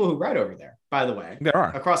good people who write over there, by the way. There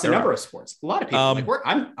are across a number of sports. A lot of people.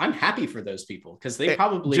 I'm happy for those people because they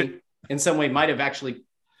probably in some way might have actually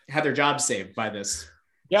had their jobs saved by this.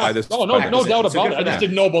 Yeah, no doubt about it. I just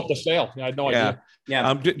didn't know about the sale. I had no idea.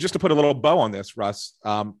 Yeah. Just to put a little bow on this, Russ.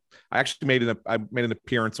 I actually made an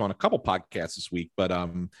appearance on a couple podcasts this week, but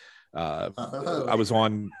I was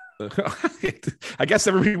on. I guess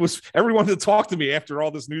everyone wanted to talk to me after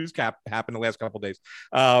all this news happened the last couple of days.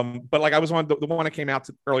 But like I was on the one that came out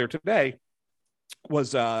earlier today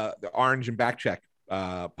was the Orange and Backcheck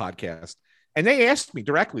podcast, and they asked me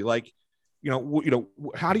directly, like,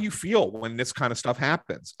 how do you feel when this kind of stuff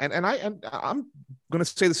happens? And I'm going to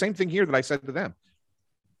say the same thing here that I said to them.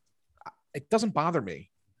 It doesn't bother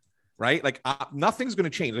me, right? Like nothing's going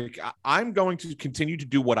to change. Like I'm going to continue to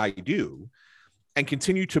do what I do. And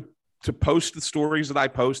continue to post the stories that I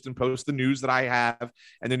post and post the news that I have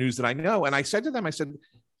and the news that I know. And I said to them,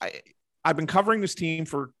 I've been covering this team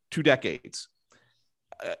for 2 decades.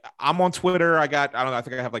 I'm on Twitter. I think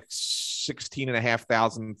I have like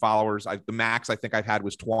 16,500 followers. The max I think I've had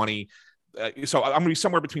was 20. So I'm going to be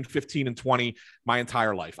somewhere between 15 and 20 my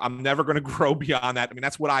entire life. I'm never going to grow beyond that. I mean,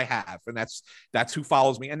 that's what I have. And that's who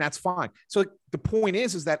follows me. And that's fine. So the point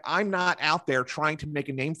is that I'm not out there trying to make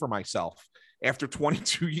a name for myself. After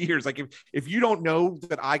 22 years, like if you don't know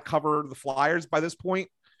that I cover the Flyers by this point,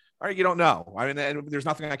 all right, you don't know. I mean, and there's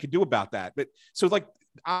nothing I could do about that. But so like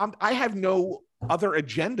I have no other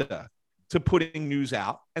agenda to putting news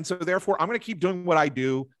out, and so therefore I'm going to keep doing what I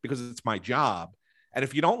do because it's my job. And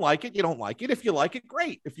if you don't like it, you don't like it. If you like it,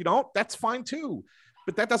 great. If you don't, that's fine too.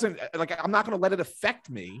 But that doesn't I'm not going to let it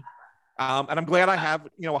affect me. And I'm glad I have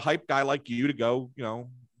a hype guy like you to go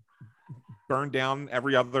burn down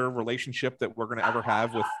every other relationship that we're going to ever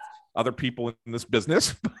have with other people in this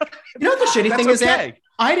business. You know what the shitty thing is that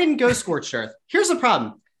I didn't go scorched earth. Here's the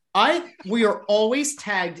problem. We are always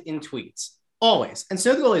tagged in tweets. always. And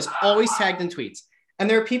Snow the Goalie is always tagged in tweets. And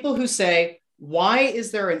there are people who say, why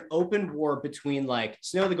is there an open war between like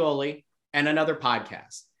Snow the Goalie and another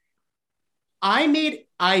podcast? I made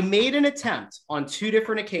an attempt on 2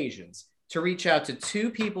 different occasions to reach out to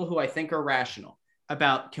 2 people who I think are rational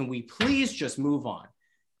about, can we please just move on?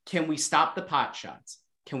 Can we stop the pot shots?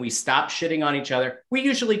 Can we stop shitting on each other? We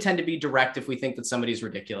usually tend to be direct if we think that somebody's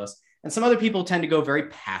ridiculous. And some other people tend to go very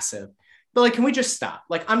passive. But like, can we just stop?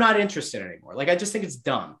 Like, I'm not interested anymore. Like, I just think it's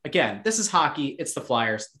dumb. Again, this is hockey. It's the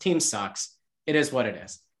Flyers. The team sucks. It is what it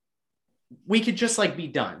is. We could just like be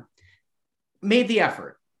done. Made the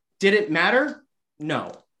effort. Did it matter?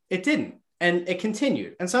 No, it didn't. And it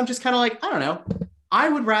continued. And so I'm just kind of like, I don't know. I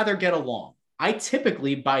would rather get along. I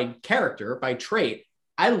typically, by character, by trait,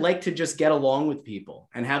 I like to just get along with people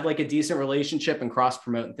and have like a decent relationship and cross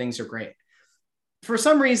promote, and things are great. For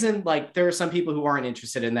some reason, like there are some people who aren't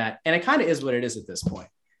interested in that. And it kind of is what it is at this point.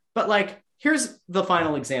 But like, here's the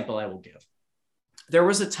final example I will give. There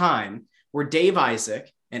was a time where Dave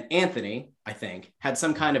Isaac and Anthony, I think, had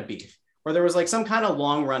some kind of beef, where there was like some kind of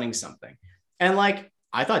long running something. And like,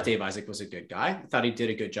 I thought Dave Isaac was a good guy. I thought he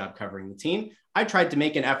did a good job covering the team. I tried to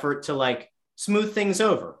make an effort to like smooth things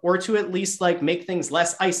over, or to at least like make things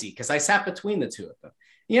less icy, because I sat between the 2 of them.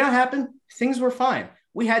 You know what happened? Things were fine.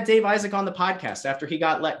 We had Dave Isaac on the podcast after he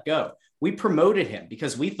got let go. We promoted him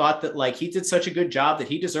because we thought that like he did such a good job that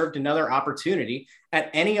he deserved another opportunity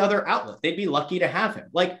at any other outlet. They'd be lucky to have him.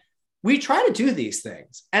 Like, we try to do these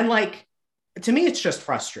things. And like, to me, it's just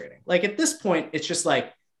frustrating. Like at this point, it's just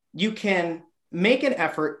like, you can make an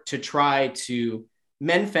effort to try to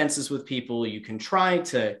mend fences with people. You can try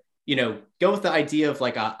to, you know, go with the idea of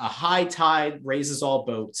like a high tide raises all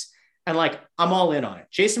boats. And like, I'm all in on it.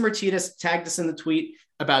 Jason Martinez tagged us in the tweet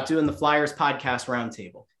about doing the Flyers podcast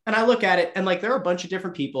roundtable. And I look at it and like, there are a bunch of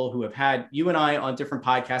different people who have had you and I on different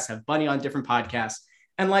podcasts, have Bunny on different podcasts.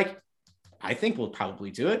 And like, I think we'll probably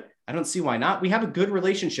do it. I don't see why not. We have a good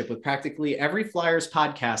relationship with practically every Flyers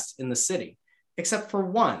podcast in the city, except for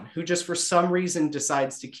one who just for some reason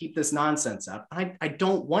decides to keep this nonsense up. I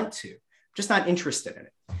don't want to. I'm just not interested in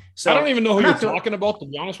it. So I don't even know who you're talking about, to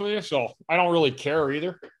be honest with you. So I don't really care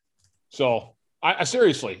either. So I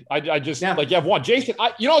seriously, I just like, you have one, Jason.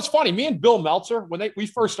 You know, it's funny. Me and Bill Meltzer, when we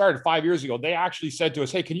first started 5 years ago, they actually said to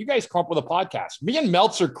us, "Hey, can you guys come up with a podcast?" Me and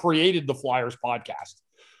Meltzer created the Flyers podcast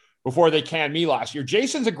before they canned me last year.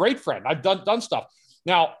 Jason's a great friend. I've done stuff.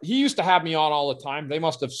 Now, he used to have me on all the time. They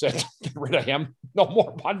must have said, get rid of him. No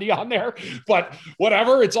more Bundy on there. But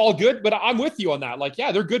whatever, it's all good. But I'm with you on that. Like,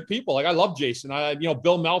 yeah, they're good people. Like, I love Jason.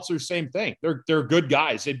 Bill Meltzer, same thing. They're good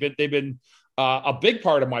guys. They've been a big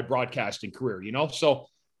part of my broadcasting career, you know? So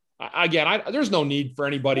again, there's no need for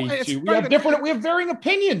anybody to, we have varying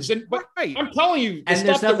opinions. But I'm telling you, and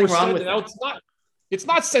there's nothing wrong with it. It's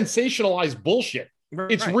not sensationalized bullshit.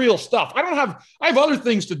 It's real stuff. I have other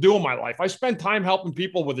things to do in my life. I spend time helping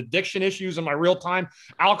people with addiction issues in my real time,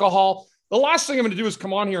 alcohol. The last thing I'm going to do is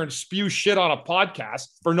come on here and spew shit on a podcast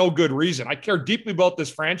for no good reason. I care deeply about this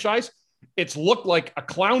franchise. It's looked like a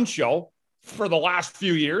clown show for the last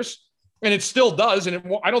few years, and it still does. And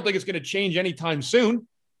I don't think it's going to change anytime soon,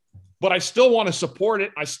 but I still want to support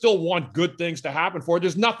it. I still want good things to happen for it.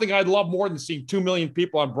 There's nothing I'd love more than seeing 2 million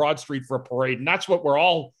people on Broad Street for a parade. And that's what we're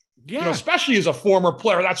all, especially as a former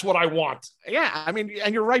player, that's what I want. Yeah. I mean,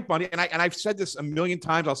 and you're right, Bunny. And I've said this a million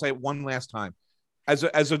times. I'll say it one last time. As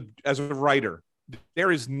a writer,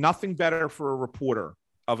 there is nothing better for a reporter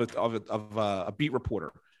of a beat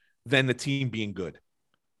reporter than the team being good.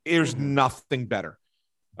 There's nothing better.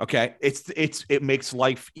 Okay. It makes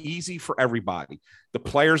life easy for everybody. The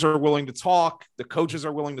players are willing to talk. The coaches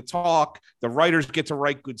are willing to talk. The writers get to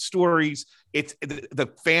write good stories. The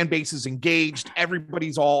fan base is engaged.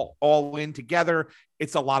 Everybody's all in together.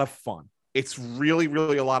 It's a lot of fun. It's really,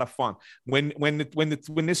 really a lot of fun. When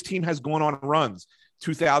this team has gone on runs,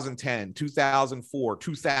 2010, 2004,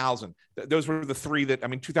 2000, those were the three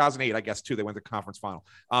 2008, I guess, too. They went to conference final.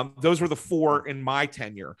 Those were the four in my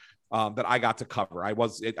tenure that I got to cover. I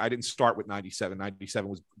didn't start with 97. 97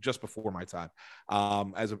 was just before my time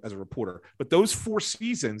as a reporter. But those 4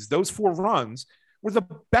 seasons, those 4 runs were the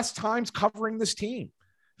best times covering this team.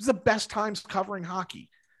 It was the best times covering hockey.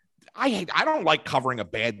 I don't like covering a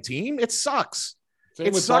bad team. It sucks.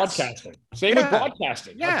 Same with broadcasting. With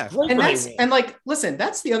broadcasting. Yeah. Listen,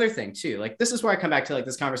 that's the other thing too. Like, this is where I come back to like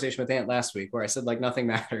this conversation with Ant last week, where I said like nothing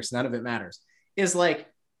matters. None of it matters. Is like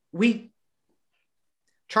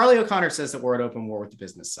Charlie O'Connor says that we're at open war with the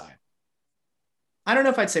business side. I don't know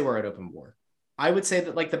if I'd say we're at open war. I would say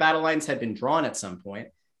that like the battle lines had been drawn at some point,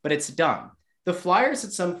 but it's done. The Flyers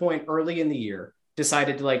at some point early in the year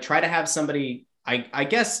decided to like try to have somebody, I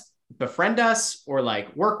guess, befriend us or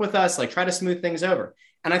like work with us, like try to smooth things over.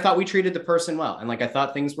 And I thought we treated the person well. And like, I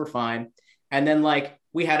thought things were fine. And then like,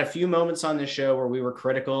 we had a few moments on this show where we were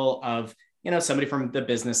critical of, somebody from the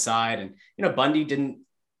business side, and, Bundy didn't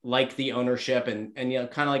like the ownership and kind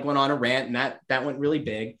of like went on a rant, and that went really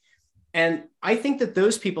big. And I think that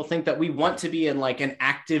those people think that we want to be in like an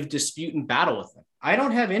active dispute and battle with them. I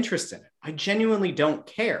don't have interest in it. I genuinely don't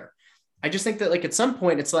care. I just think that like at some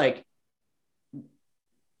point it's like,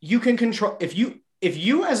 you can control, if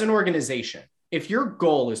you as an organization, if your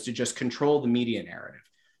goal is to just control the media narrative,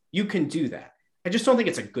 you can do that. I just don't think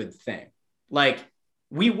it's a good thing. Like,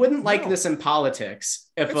 we wouldn't like this in politics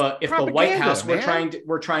if the White House were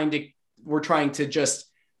trying to just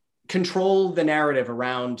control the narrative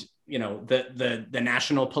around, the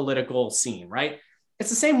national political scene, right? It's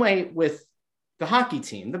the same way with the hockey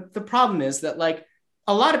team. The problem is that like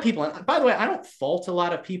a lot of people, and by the way, I don't fault a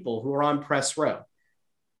lot of people who are on press row.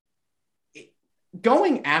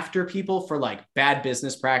 Going after people for like bad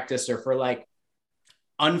business practice or for like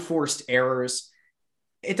unforced errors,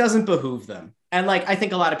 it doesn't behoove them. And like, I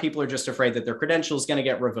think a lot of people are just afraid that their credential is going to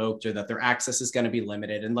get revoked or that their access is going to be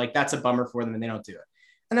limited. And like, that's a bummer for them and they don't do it.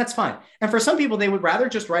 And that's fine. And for some people, they would rather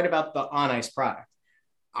just write about the on ice product.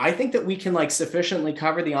 I think that we can like sufficiently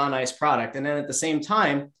cover the on ice product. And then at the same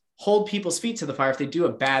time, hold people's feet to the fire if they do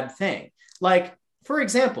a bad thing. Like, for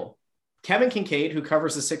example, Kevin Kincaid, who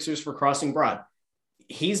covers the Sixers for Crossing Broad,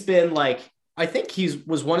 he's been like, I think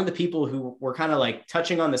was one of the people who were kind of like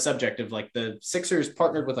touching on the subject of like the Sixers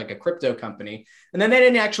partnered with like a crypto company. And then they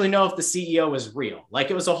didn't actually know if the CEO was real.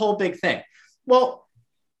 Like, it was a whole big thing. Well,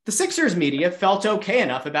 the Sixers media felt okay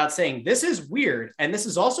enough about saying this is weird and this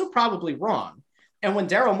is also probably wrong. And when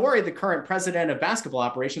Daryl Morey, the current president of basketball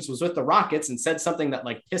operations, was with the Rockets and said something that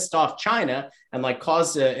like pissed off China and like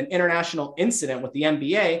caused an international incident with the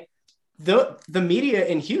NBA, the media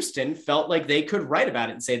in Houston felt like they could write about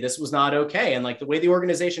it and say this was not okay. And like the way the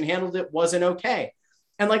organization handled it wasn't okay.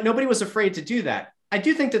 And like nobody was afraid to do that. I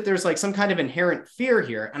do think that there's like some kind of inherent fear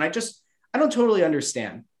here. And I don't totally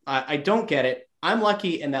understand. I don't get it. I'm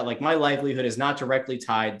lucky in that like my livelihood is not directly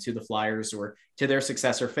tied to the Flyers or to their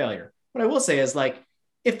success or failure. What I will say is like,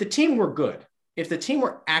 if the team were good, if the team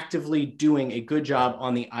were actively doing a good job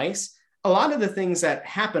on the ice, a lot of the things that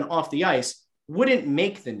happen off the ice wouldn't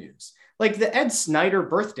make the news. Like the Ed Snyder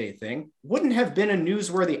birthday thing wouldn't have been a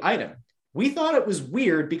newsworthy item. We thought it was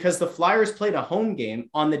weird because the Flyers played a home game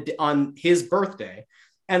on his birthday.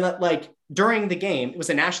 And that like during the game, it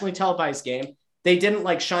was a nationally televised game. They didn't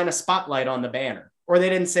like shine a spotlight on the banner, or they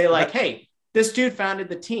didn't say like, hey, this dude founded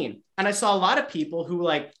the team. And I saw a lot of people who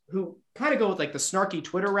kind of go with like the snarky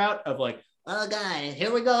Twitter route of like, oh guys,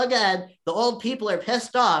 here we go again. The old people are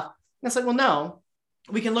pissed off. And it's like, well, no,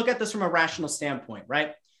 we can look at this from a rational standpoint,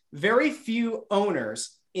 right? Very few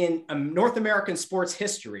owners in North American sports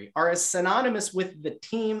history are as synonymous with the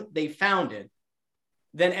team they founded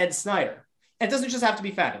than Ed Snyder. And it doesn't just have to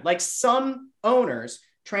be founded. Like some owners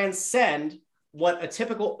transcend what a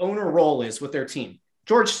typical owner role is with their team.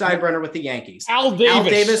 George Steinbrenner with the Yankees. Al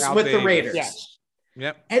Davis with the Raiders. Yes.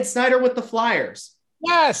 Yep. Ed Snyder with the Flyers.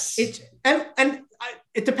 Yes.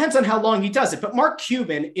 It depends on how long he does it, but Mark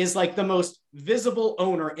Cuban is like the most visible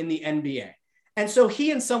owner in the NBA. And so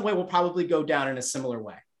he in some way will probably go down in a similar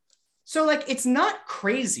way. So like, it's not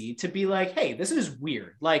crazy to be like, hey, this is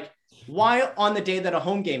weird. Like, why on the day that a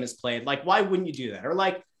home game is played, like, why wouldn't you do that? Or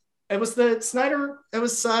like, Snyder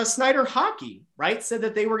Hockey, right? Said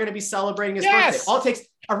that they were going to be celebrating his birthday. All it takes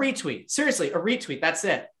a retweet. Seriously, a retweet. That's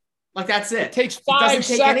it. Like, that's it. It takes 5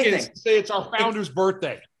 seconds to say it's our founder's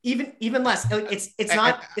birthday. Even less.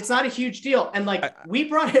 It's not a huge deal. And like, we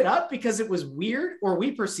brought it up because it was weird, or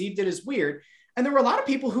we perceived it as weird. And there were a lot of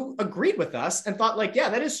people who agreed with us and thought like, yeah,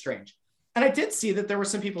 that is strange. And I did see that there were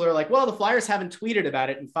some people who are like, well, the Flyers haven't tweeted about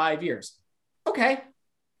it in 5 years. Okay.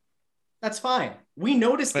 That's fine. We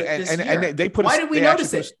noticed it this year. And why did we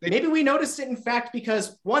notice it? Maybe we noticed it, in fact,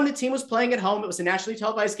 because one, the team was playing at home. It was a nationally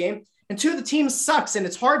televised game. And two, the team sucks. And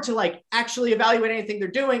it's hard to like actually evaluate anything they're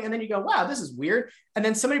doing. And then you go, wow, this is weird. And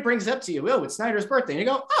then somebody brings it up to you. Oh, it's Snyder's birthday. And you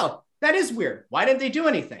go, oh, that is weird. Why didn't they do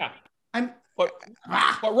anything? Yeah. But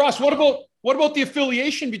Russ, what about the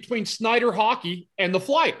affiliation between Snyder Hockey and the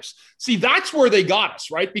Flyers? See, that's where they got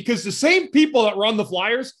us, right? Because the same people that run the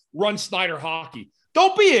Flyers run Snyder Hockey.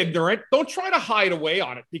 Don't be ignorant. Don't try to hide away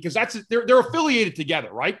on it, because they're affiliated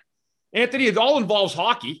together, right? Anthony, it all involves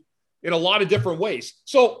hockey in a lot of different ways.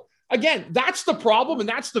 So again, that's the problem, and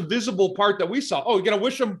that's the visible part that we saw. Oh, you're gonna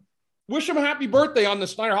wish him a happy birthday on the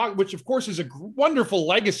Snyder Hockey, which of course is a wonderful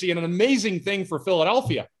legacy and an amazing thing for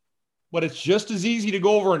Philadelphia. But it's just as easy to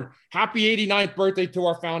go over and happy 89th birthday to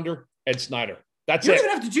our founder, Ed Snyder. That's you it. don't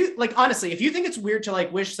even have to do, like, honestly, if you think it's weird to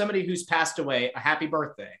like wish somebody who's passed away a happy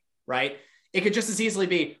birthday, right? It could just as easily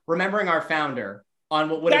be remembering our founder on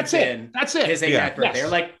what would have been That's it. his 89th birthday. Yes. Or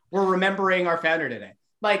like, we're remembering our founder today.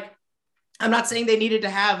 Like, I'm not saying they needed to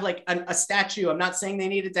have like a statue. I'm not saying they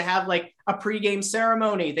needed to have like a pregame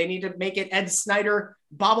ceremony. They need to make it Ed Snyder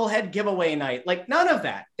bobblehead giveaway night. Like, none of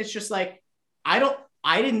that. It's just like, I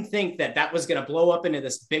didn't think that was going to blow up into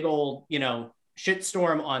this big old,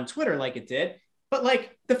 shitstorm on Twitter like it did. But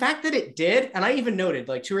like the fact that it did, and I even noted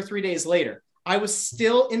like 2 or 3 days later, I was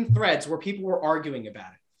still in threads where people were arguing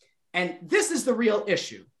about it. And this is the real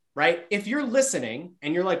issue, right? If you're listening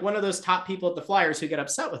and you're like one of those top people at the Flyers who get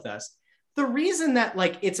upset with us, the reason that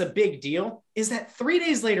like it's a big deal is that 3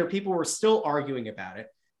 days later, people were still arguing about it.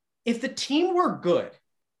 If the team were good,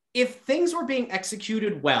 if things were being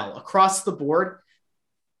executed well across the board,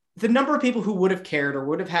 the number of people who would have cared or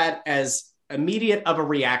would have had as immediate of a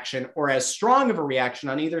reaction or as strong of a reaction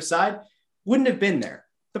on either side wouldn't have been there.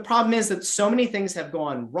 The problem is that so many things have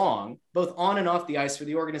gone wrong, both on and off the ice for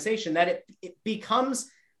the organization, that it becomes,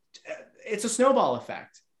 it's a snowball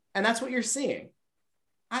effect. And that's what you're seeing.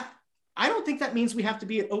 I don't think that means we have to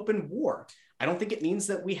be at open war. I don't think it means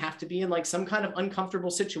that we have to be in like some kind of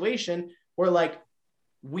uncomfortable situation where like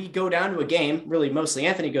we go down to a game, really mostly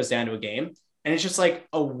Anthony goes down to a game, and it's just like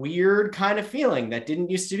a weird kind of feeling that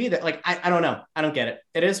didn't used to be there. Like, I don't know. I don't get it.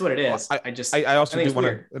 It is what it is. I also do want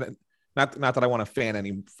to, not that I want to fan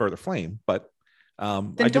any further flame, but I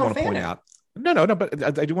do want to point out. No, but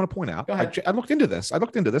I do want to point out. I looked into this. I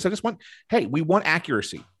just went, hey, we want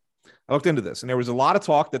accuracy. I looked into this, and there was a lot of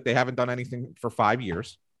talk that they haven't done anything for 5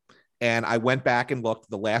 years. And I went back and looked.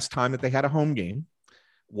 The last time that they had a home game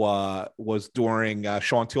was during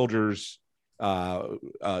Sean Tilger's.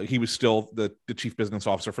 He was still the chief business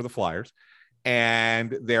officer for the Flyers,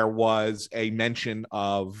 and there was a mention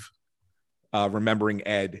of remembering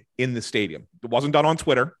Ed in the stadium. It wasn't done on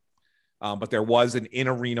Twitter, but there was an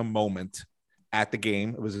in-arena moment at the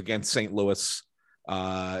game. It was against St. Louis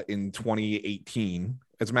in 2018.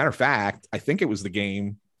 As a matter of fact, I think it was the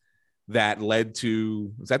game that led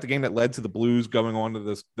to the Blues going on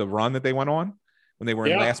to the run that they went on when they were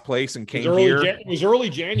in last place and came here. It was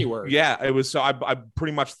early January. Yeah, it was. So I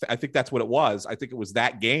pretty much, I think that's what it was. I think it was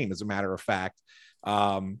that game, as a matter of fact.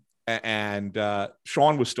 And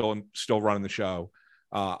Sean was still running the show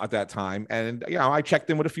at that time. And, I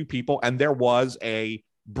checked in with a few people, and there was a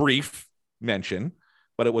brief mention,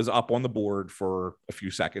 but it was up on the board for a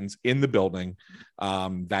few seconds in the building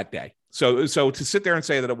that day. So to sit there and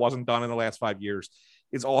say that it wasn't done in the last 5 years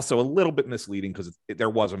is also a little bit misleading, because there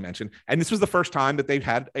was a mention. And this was the first time that they've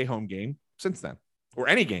had a home game since then, or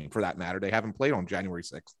any game for that matter. They haven't played on January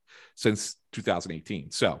 6th since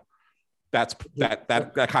 2018. So that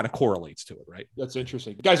kind of correlates to it, right? That's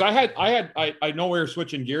interesting, guys. I know we're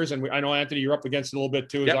switching gears, and I know, Anthony, you're up against it a little bit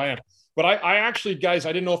too, as I am. But I actually, guys,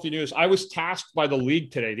 I didn't know if you knew this. I was tasked by the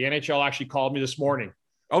league today. The NHL actually called me this morning.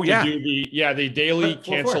 Oh, yeah. To do the daily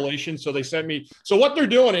cancellation. So they sent me. So what they're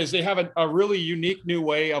doing is they have a really unique new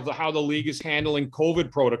way of how the league is handling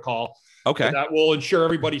COVID protocol. Okay. That will ensure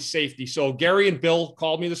everybody's safety. So Gary and Bill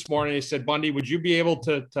called me this morning. They said, Bundy, would you be able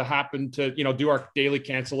to happen to, do our daily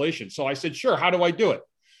cancellation? So I said, sure. How do I do it?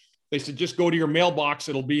 They said, just go to your mailbox.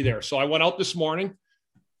 It'll be there. So I went out this morning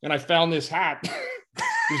and I found this hat.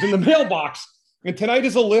 It was in the mailbox. And tonight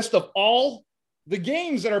is a list of all the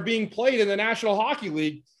games that are being played in the National Hockey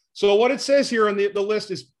League. So what it says here on the list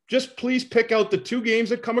is just please pick out the 2 games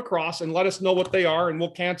that come across and let us know what they are, and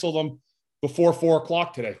we'll cancel them before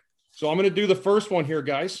 4:00 today. So I'm going to do the first one here,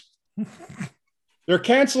 guys. They're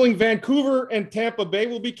canceling Vancouver and Tampa Bay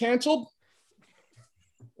will be canceled.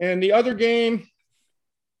 And the other game,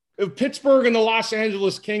 Pittsburgh and the Los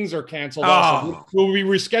Angeles Kings are canceled. Also. Will be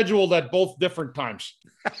rescheduled at both different times.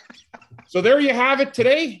 So there you have it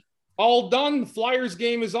today. All done. The Flyers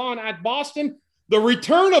game is on at Boston. The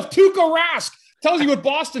return of Tuukka Rask tells you what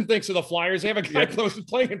Boston thinks of the Flyers. They have a guy close to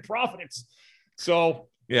playing in Providence. So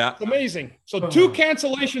yeah, it's amazing. So 2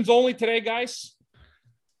 cancellations only today, guys.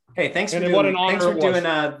 Hey, thanks for doing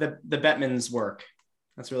the Bettman's work.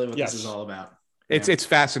 That's really what this is all about. It's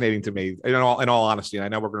fascinating to me, in all honesty, and I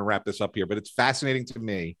know we're going to wrap this up here, but it's fascinating to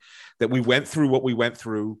me that we went through what we went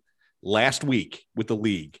through last week with the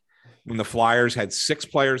league when the Flyers had 6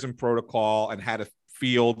 players in protocol and had to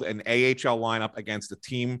field an AHL lineup against a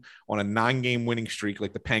team on a 9-game winning streak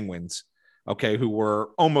like the Penguins, okay, who were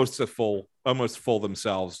almost full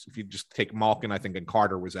themselves. If you just take Malkin, I think, and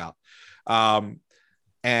Carter was out.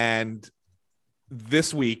 And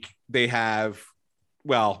this week they have,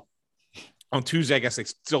 on Tuesday, I guess they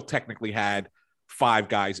still technically had 5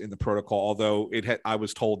 guys in the protocol, although I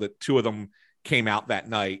was told that 2 of them came out that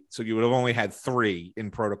night. So you would have only had 3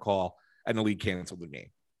 in protocol, and the league canceled the game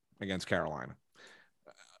against Carolina.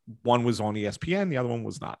 One was on ESPN, the other one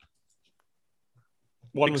was not.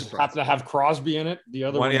 One was happened to have Crosby in it. The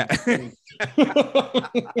other one, yeah.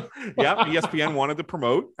 Yeah, ESPN wanted to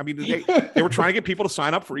promote. I mean, they were trying to get people to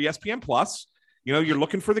sign up for ESPN Plus. You know, you're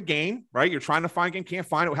looking for the game, right? You're trying to find a game, can't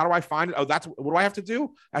find it. How do I find it? Oh, that's what do I have to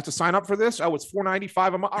do? I have to sign up for this. Oh, it's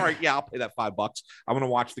 $4.95 a month. All right, yeah, I'll pay that $5. I'm going to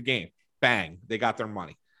watch the game. Bang, they got their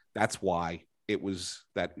money. That's why it was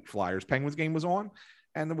that Flyers Penguins game was on,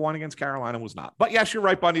 and the one against Carolina was not. But yes, you're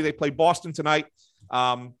right, Bundy. They played Boston tonight.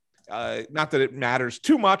 Not that it matters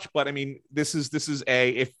too much, but I mean, this is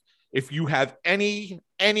if you have any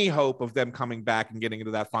hope of them coming back and getting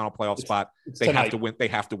into that final playoff spot, they tonight. Have to win. They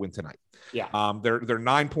have to win tonight. Yeah. They're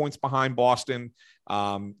 9 points behind Boston.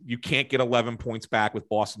 You can't get 11 points back with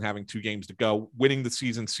Boston having 2 games to go. Winning the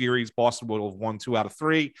season series, Boston would have won 2 out of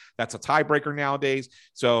 3. That's a tiebreaker nowadays.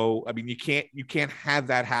 So I mean, you can't have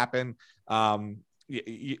that happen.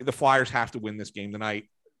 The Flyers have to win this game tonight.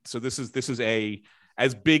 So this is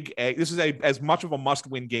as much of a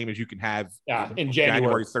must-win game as you can have. Yeah, in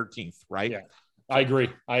January 13th, right? Yeah, I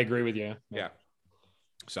agree with you. Yeah.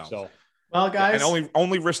 So well, guys, and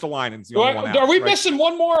only Ristolainen's the only one out. Are we missing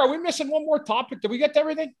one more? Are we missing one more topic? Did we get to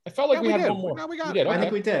everything? I felt like we had one more. No, we got it. Okay. I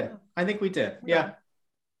think we did. Yeah.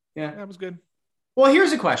 That was good. Well,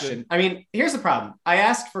 here's a question. I mean, here's the problem. I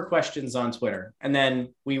asked for questions on Twitter, and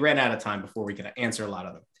then we ran out of time before we could answer a lot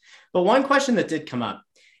of them. But one question that did come up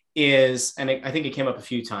is, and I think it came up a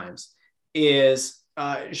few times, is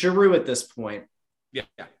Giroux at this point. Yeah.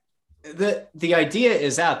 The idea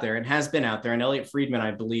is out there and has been out there, and Elliot Friedman,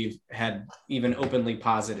 I believe, had even openly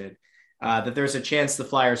posited that there's a chance the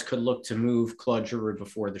Flyers could look to move Claude Giroux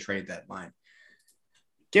before the trade deadline.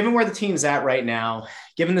 Given where the team's at right now,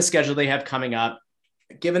 given the schedule they have coming up,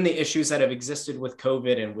 given the issues that have existed with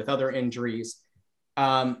COVID and with other injuries,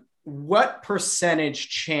 what percentage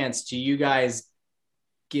chance do you guys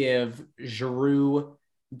give Giroux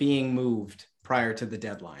being moved prior to the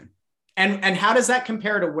deadline? And how does that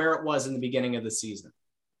compare to where it was in the beginning of the season?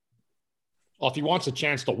 Well, if he wants a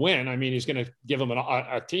chance to win, I mean, he's going to give him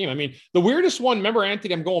a team. I mean, the weirdest one, remember,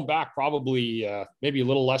 Anthony, I'm going back probably maybe a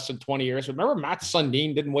little less than 20 years. Remember Matt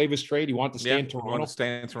Sundin didn't waive his trade. He wanted to stay in Toronto. He wanted to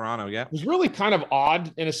stay in Toronto, yeah. It was really kind of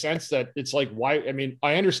odd in a sense that it's like, why? I mean,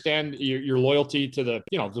 I understand your loyalty to the,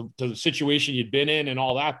 to the situation you'd been in and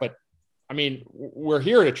all that, but I mean, we're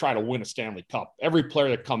here to try to win a Stanley Cup. Every player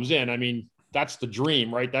that comes in, I mean, that's the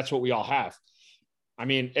dream, right? That's what we all have. I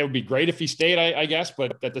mean, it would be great if he stayed, I guess,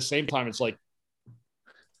 but at the same time, it's like,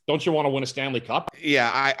 don't you want to win a Stanley Cup?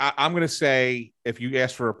 Yeah, I'm going to say, if you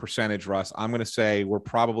ask for a percentage, Russ, I'm going to say we're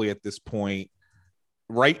probably at this point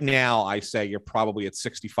right now. I say you're probably at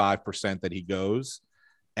 65% that he goes,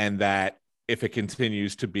 and that if it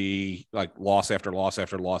continues to be like loss after loss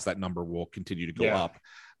after loss, that number will continue to go up.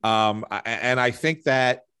 And I think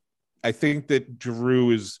that Giroux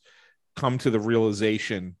has come to the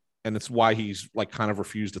realization, and it's why he's like kind of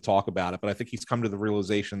refused to talk about it. But I think he's come to the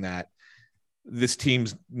realization that this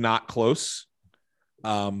team's not close.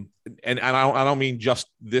 And I don't mean just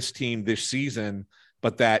this team this season,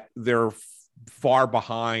 but that they're far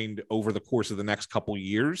behind over the course of the next couple of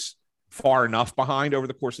years, far enough behind over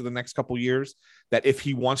the course of the next couple of years that if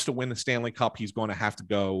he wants to win the Stanley Cup, he's going to have to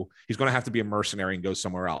be a mercenary and go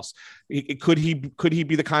somewhere else. Could he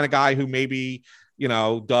be the kind of guy who maybe,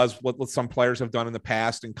 does what some players have done in the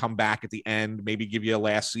past and come back at the end, maybe give you a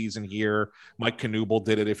last season here? Mike Knuble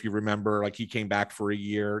did it, if you remember, like he came back for a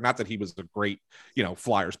year. Not that he was a great,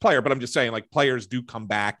 Flyers player, but I'm just saying, like, players do come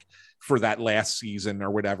back for that last season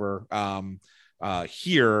or whatever. Could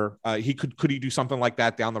he do something like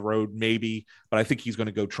that down the road? Maybe, but I think he's going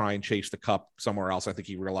to go try and chase the cup somewhere else. I think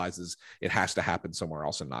he realizes it has to happen somewhere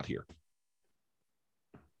else and not here.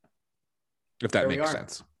 If that makes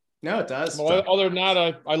sense. No, it does. Well, other than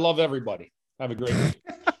that, I love everybody. Have a great week.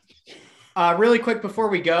 Really quick before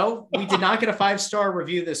we go, we did not get a 5-star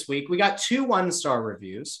review this week. We got 2 1-star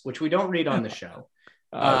reviews, which we don't read on the show.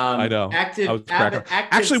 I know.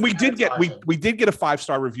 Actually, we did get a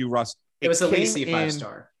 5-star review, Russ. It was a Lacey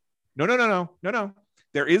 5-star. No.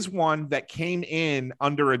 There is one that came in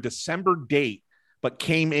under a December date, but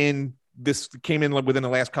came in within the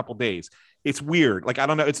last couple of days. It's weird. Like, I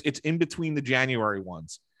don't know. It's in between the January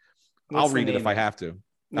ones. I'll read it if I have to.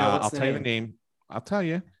 I'll tell you the name. I'll tell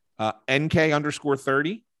you.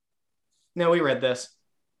 NK_30. No, we read this.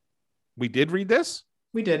 We did read this?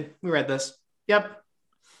 We did. We read this. Yep.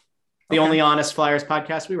 The only honest Flyers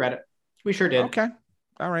podcast. We read it. We sure did. Okay.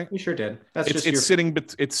 All right. We sure did. It's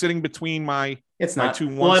sitting between my. It's not. My 2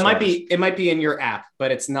 1 stars. It might be in your app,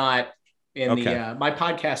 but it's not in the my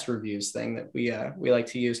podcast reviews thing that we like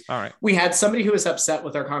to use. All right. We had somebody who was upset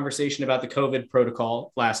with our conversation about the COVID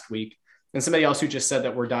protocol last week, and somebody else who just said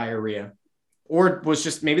that we're diarrhea, or was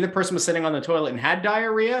just maybe the person was sitting on the toilet and had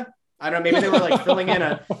diarrhea. I don't know. Maybe they were like filling in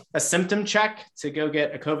a symptom check to go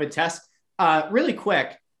get a COVID test. Really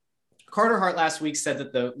quick, Carter Hart last week said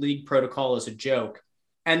that the league protocol is a joke,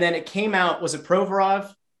 and then it came out. Was it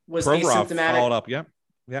Provorov was asymptomatic? Followed up. Yeah.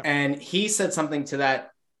 And he said something to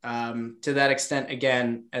that extent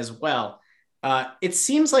again as well. It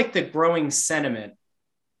seems like the growing sentiment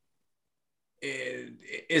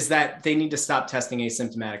is that they need to stop testing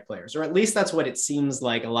asymptomatic players, or at least that's what it seems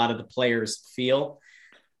like a lot of the players feel.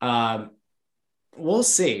 We'll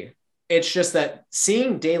see. It's just that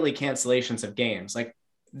seeing daily cancellations of games, like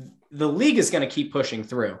the league is going to keep pushing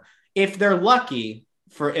through. If they're lucky,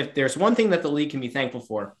 if there's one thing that the league can be thankful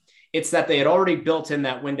for, it's that they had already built in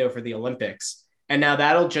that window for the Olympics. And now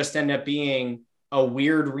that'll just end up being a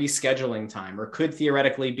weird rescheduling time, or could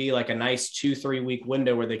theoretically be like a nice 2-3 week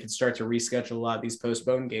window where they could start to reschedule a lot of these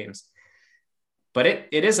postponed games. But it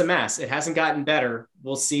is a mess. It hasn't gotten better.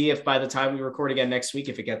 We'll see if by the time we record again next week,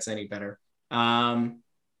 if it gets any better.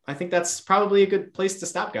 I think that's probably a good place to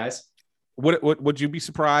stop, guys. Would you be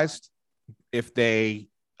surprised if they,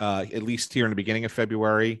 at least here in the beginning of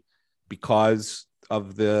February, because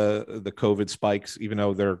of the COVID spikes, even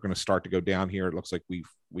though they're going to start to go down here, it looks like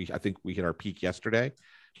I think we hit our peak yesterday,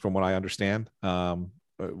 from what I understand.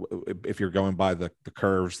 If you're going by the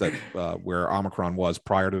curves that where Omicron was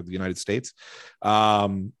prior to the United States,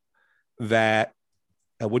 that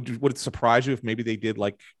would it surprise you if maybe they did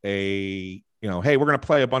like hey, we're going to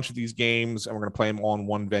play a bunch of these games and we're going to play them all in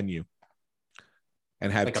one venue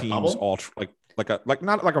and have like teams all like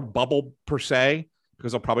not like a bubble per se,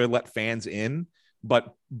 because they'll probably let fans in,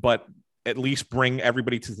 but at least bring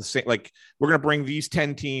everybody to the same, like we're going to bring these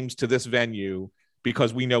 10 teams to this venue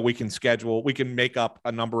because we know we can make up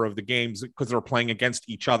a number of the games because they're playing against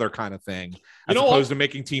each other kind of thing, as opposed to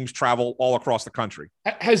making teams travel all across the country.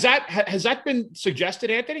 Has that been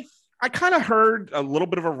suggested, Anthony? I kind of heard a little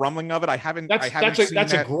bit of a rumbling of it.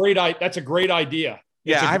 That's a great idea.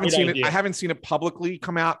 Yeah, I haven't seen it publicly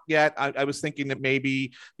come out yet. I was thinking that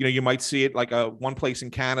maybe you might see it like one place in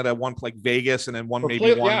Canada, one like Vegas, and then play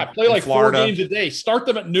like Florida. 4 games a day. Start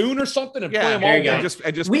them at noon or something and play them all day.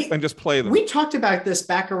 And just play them. We talked about this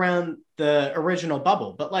back around the original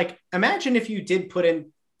bubble, but like imagine if you did put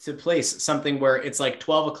into place something where it's like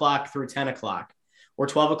 12 o'clock through 10 o'clock or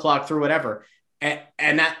 12 o'clock through whatever,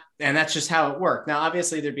 and that's just how it worked. Now,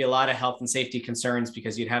 obviously, there'd be a lot of health and safety concerns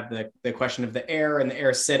because you'd have the question of the air and the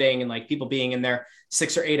air sitting and like people being in there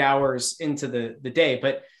 6 or 8 hours into the day.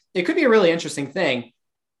 But it could be a really interesting thing.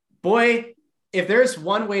 Boy, if there's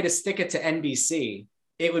one way to stick it to NBC,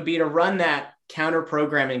 it would be to run that counter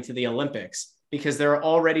programming to the Olympics, because there are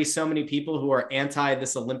already so many people who are anti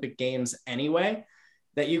this Olympic Games anyway,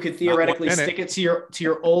 that you could theoretically stick it to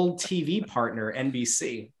your old TV partner,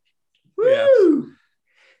 NBC. Woo! Yeah.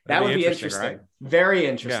 That would be interesting. Right? Very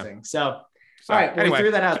interesting. Yeah. So, all right. Well, anyway, we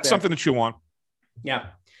threw that out there. Something to chew on. Yeah.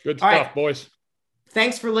 Good stuff, boys.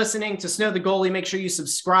 Thanks for listening to Snow the Goalie. Make sure you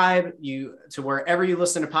subscribe to wherever you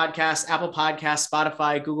listen to podcasts, Apple Podcasts,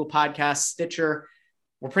 Spotify, Google Podcasts, Stitcher.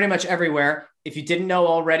 We're pretty much everywhere. If you didn't know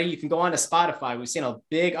already, you can go on to Spotify. We've seen a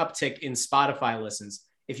big uptick in Spotify listens.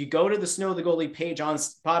 If you go to the Snow the Goalie page on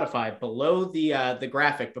Spotify, below the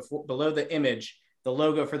graphic, below the image, the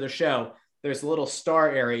logo for the show, there's a little star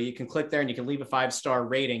area. You can click there and you can leave a 5-star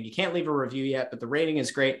rating. You can't leave a review yet, but the rating is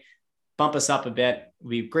great. Bump us up a bit.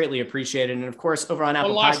 We greatly appreciate it. And of course, over on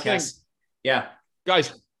Apple Podcasts. Yeah. Guys,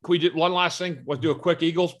 can we do one last thing? Let's do a quick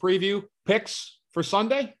Eagles preview picks for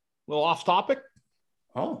Sunday. A little off topic.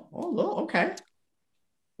 Okay.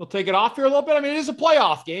 We'll take it off here a little bit. I mean, it is a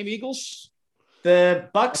playoff game, Eagles. The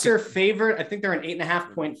Bucks are favored. I think they're an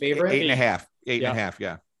 8.5 point favorite. 8.5. 8.5.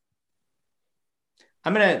 Yeah.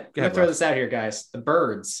 I'm going to throw this out here, guys. The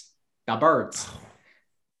Birds. They're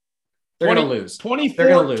going to lose.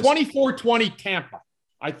 24-20 Tampa.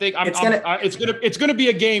 I think it's going to be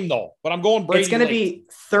a game though, but I'm going Brady. It's going to be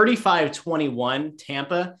 35-21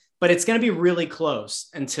 Tampa, but it's going to be really close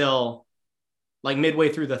until like midway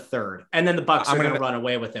through the third. And then the Bucks are going to run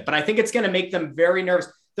away with it. But I think it's going to make them very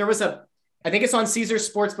nervous. I think it's on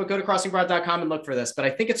Caesars Sportsbook. Go to crossingbroad.com and look for this, but I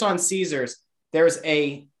think it's on Caesars. There's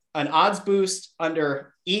an odds boost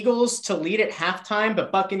under Eagles to lead at halftime,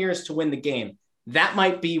 but Buccaneers to win the game. That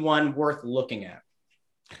might be one worth looking at.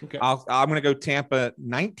 Okay. I'm going to go Tampa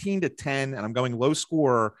 19-10, and I'm going low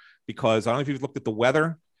score because I don't know if you've looked at the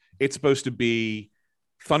weather. It's supposed to be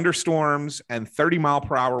thunderstorms and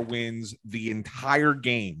 30-mile-per-hour winds the entire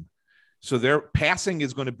game. So their passing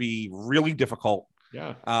is going to be really difficult.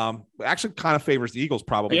 Yeah. Actually kind of favors the Eagles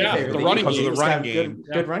probably. Yeah, because the running of the Eagles running have game.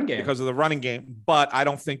 good run game. Because of the running game. But I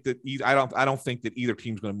don't think that I don't think that either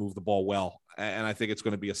team's going to move the ball well. And I think it's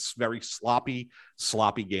going to be a very sloppy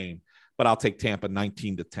game. But I'll take Tampa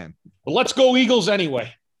 19-10. Well, let's go Eagles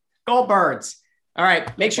anyway. Go Birds. All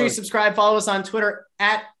right. Make sure you subscribe. Follow us on Twitter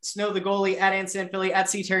at Snow the Goalie, at Anson Philly, at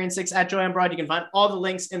CTarian6, at Joanne Broad. You can find all the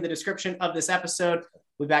links in the description of this episode.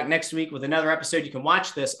 We'll be back next week with another episode. You can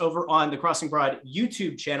watch this over on the Crossing Broad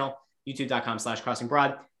YouTube channel,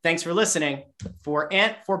 youtube.com/crossingbroad. Thanks for listening. For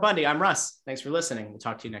Bundy, I'm Russ. Thanks for listening. We'll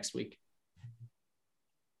talk to you next week.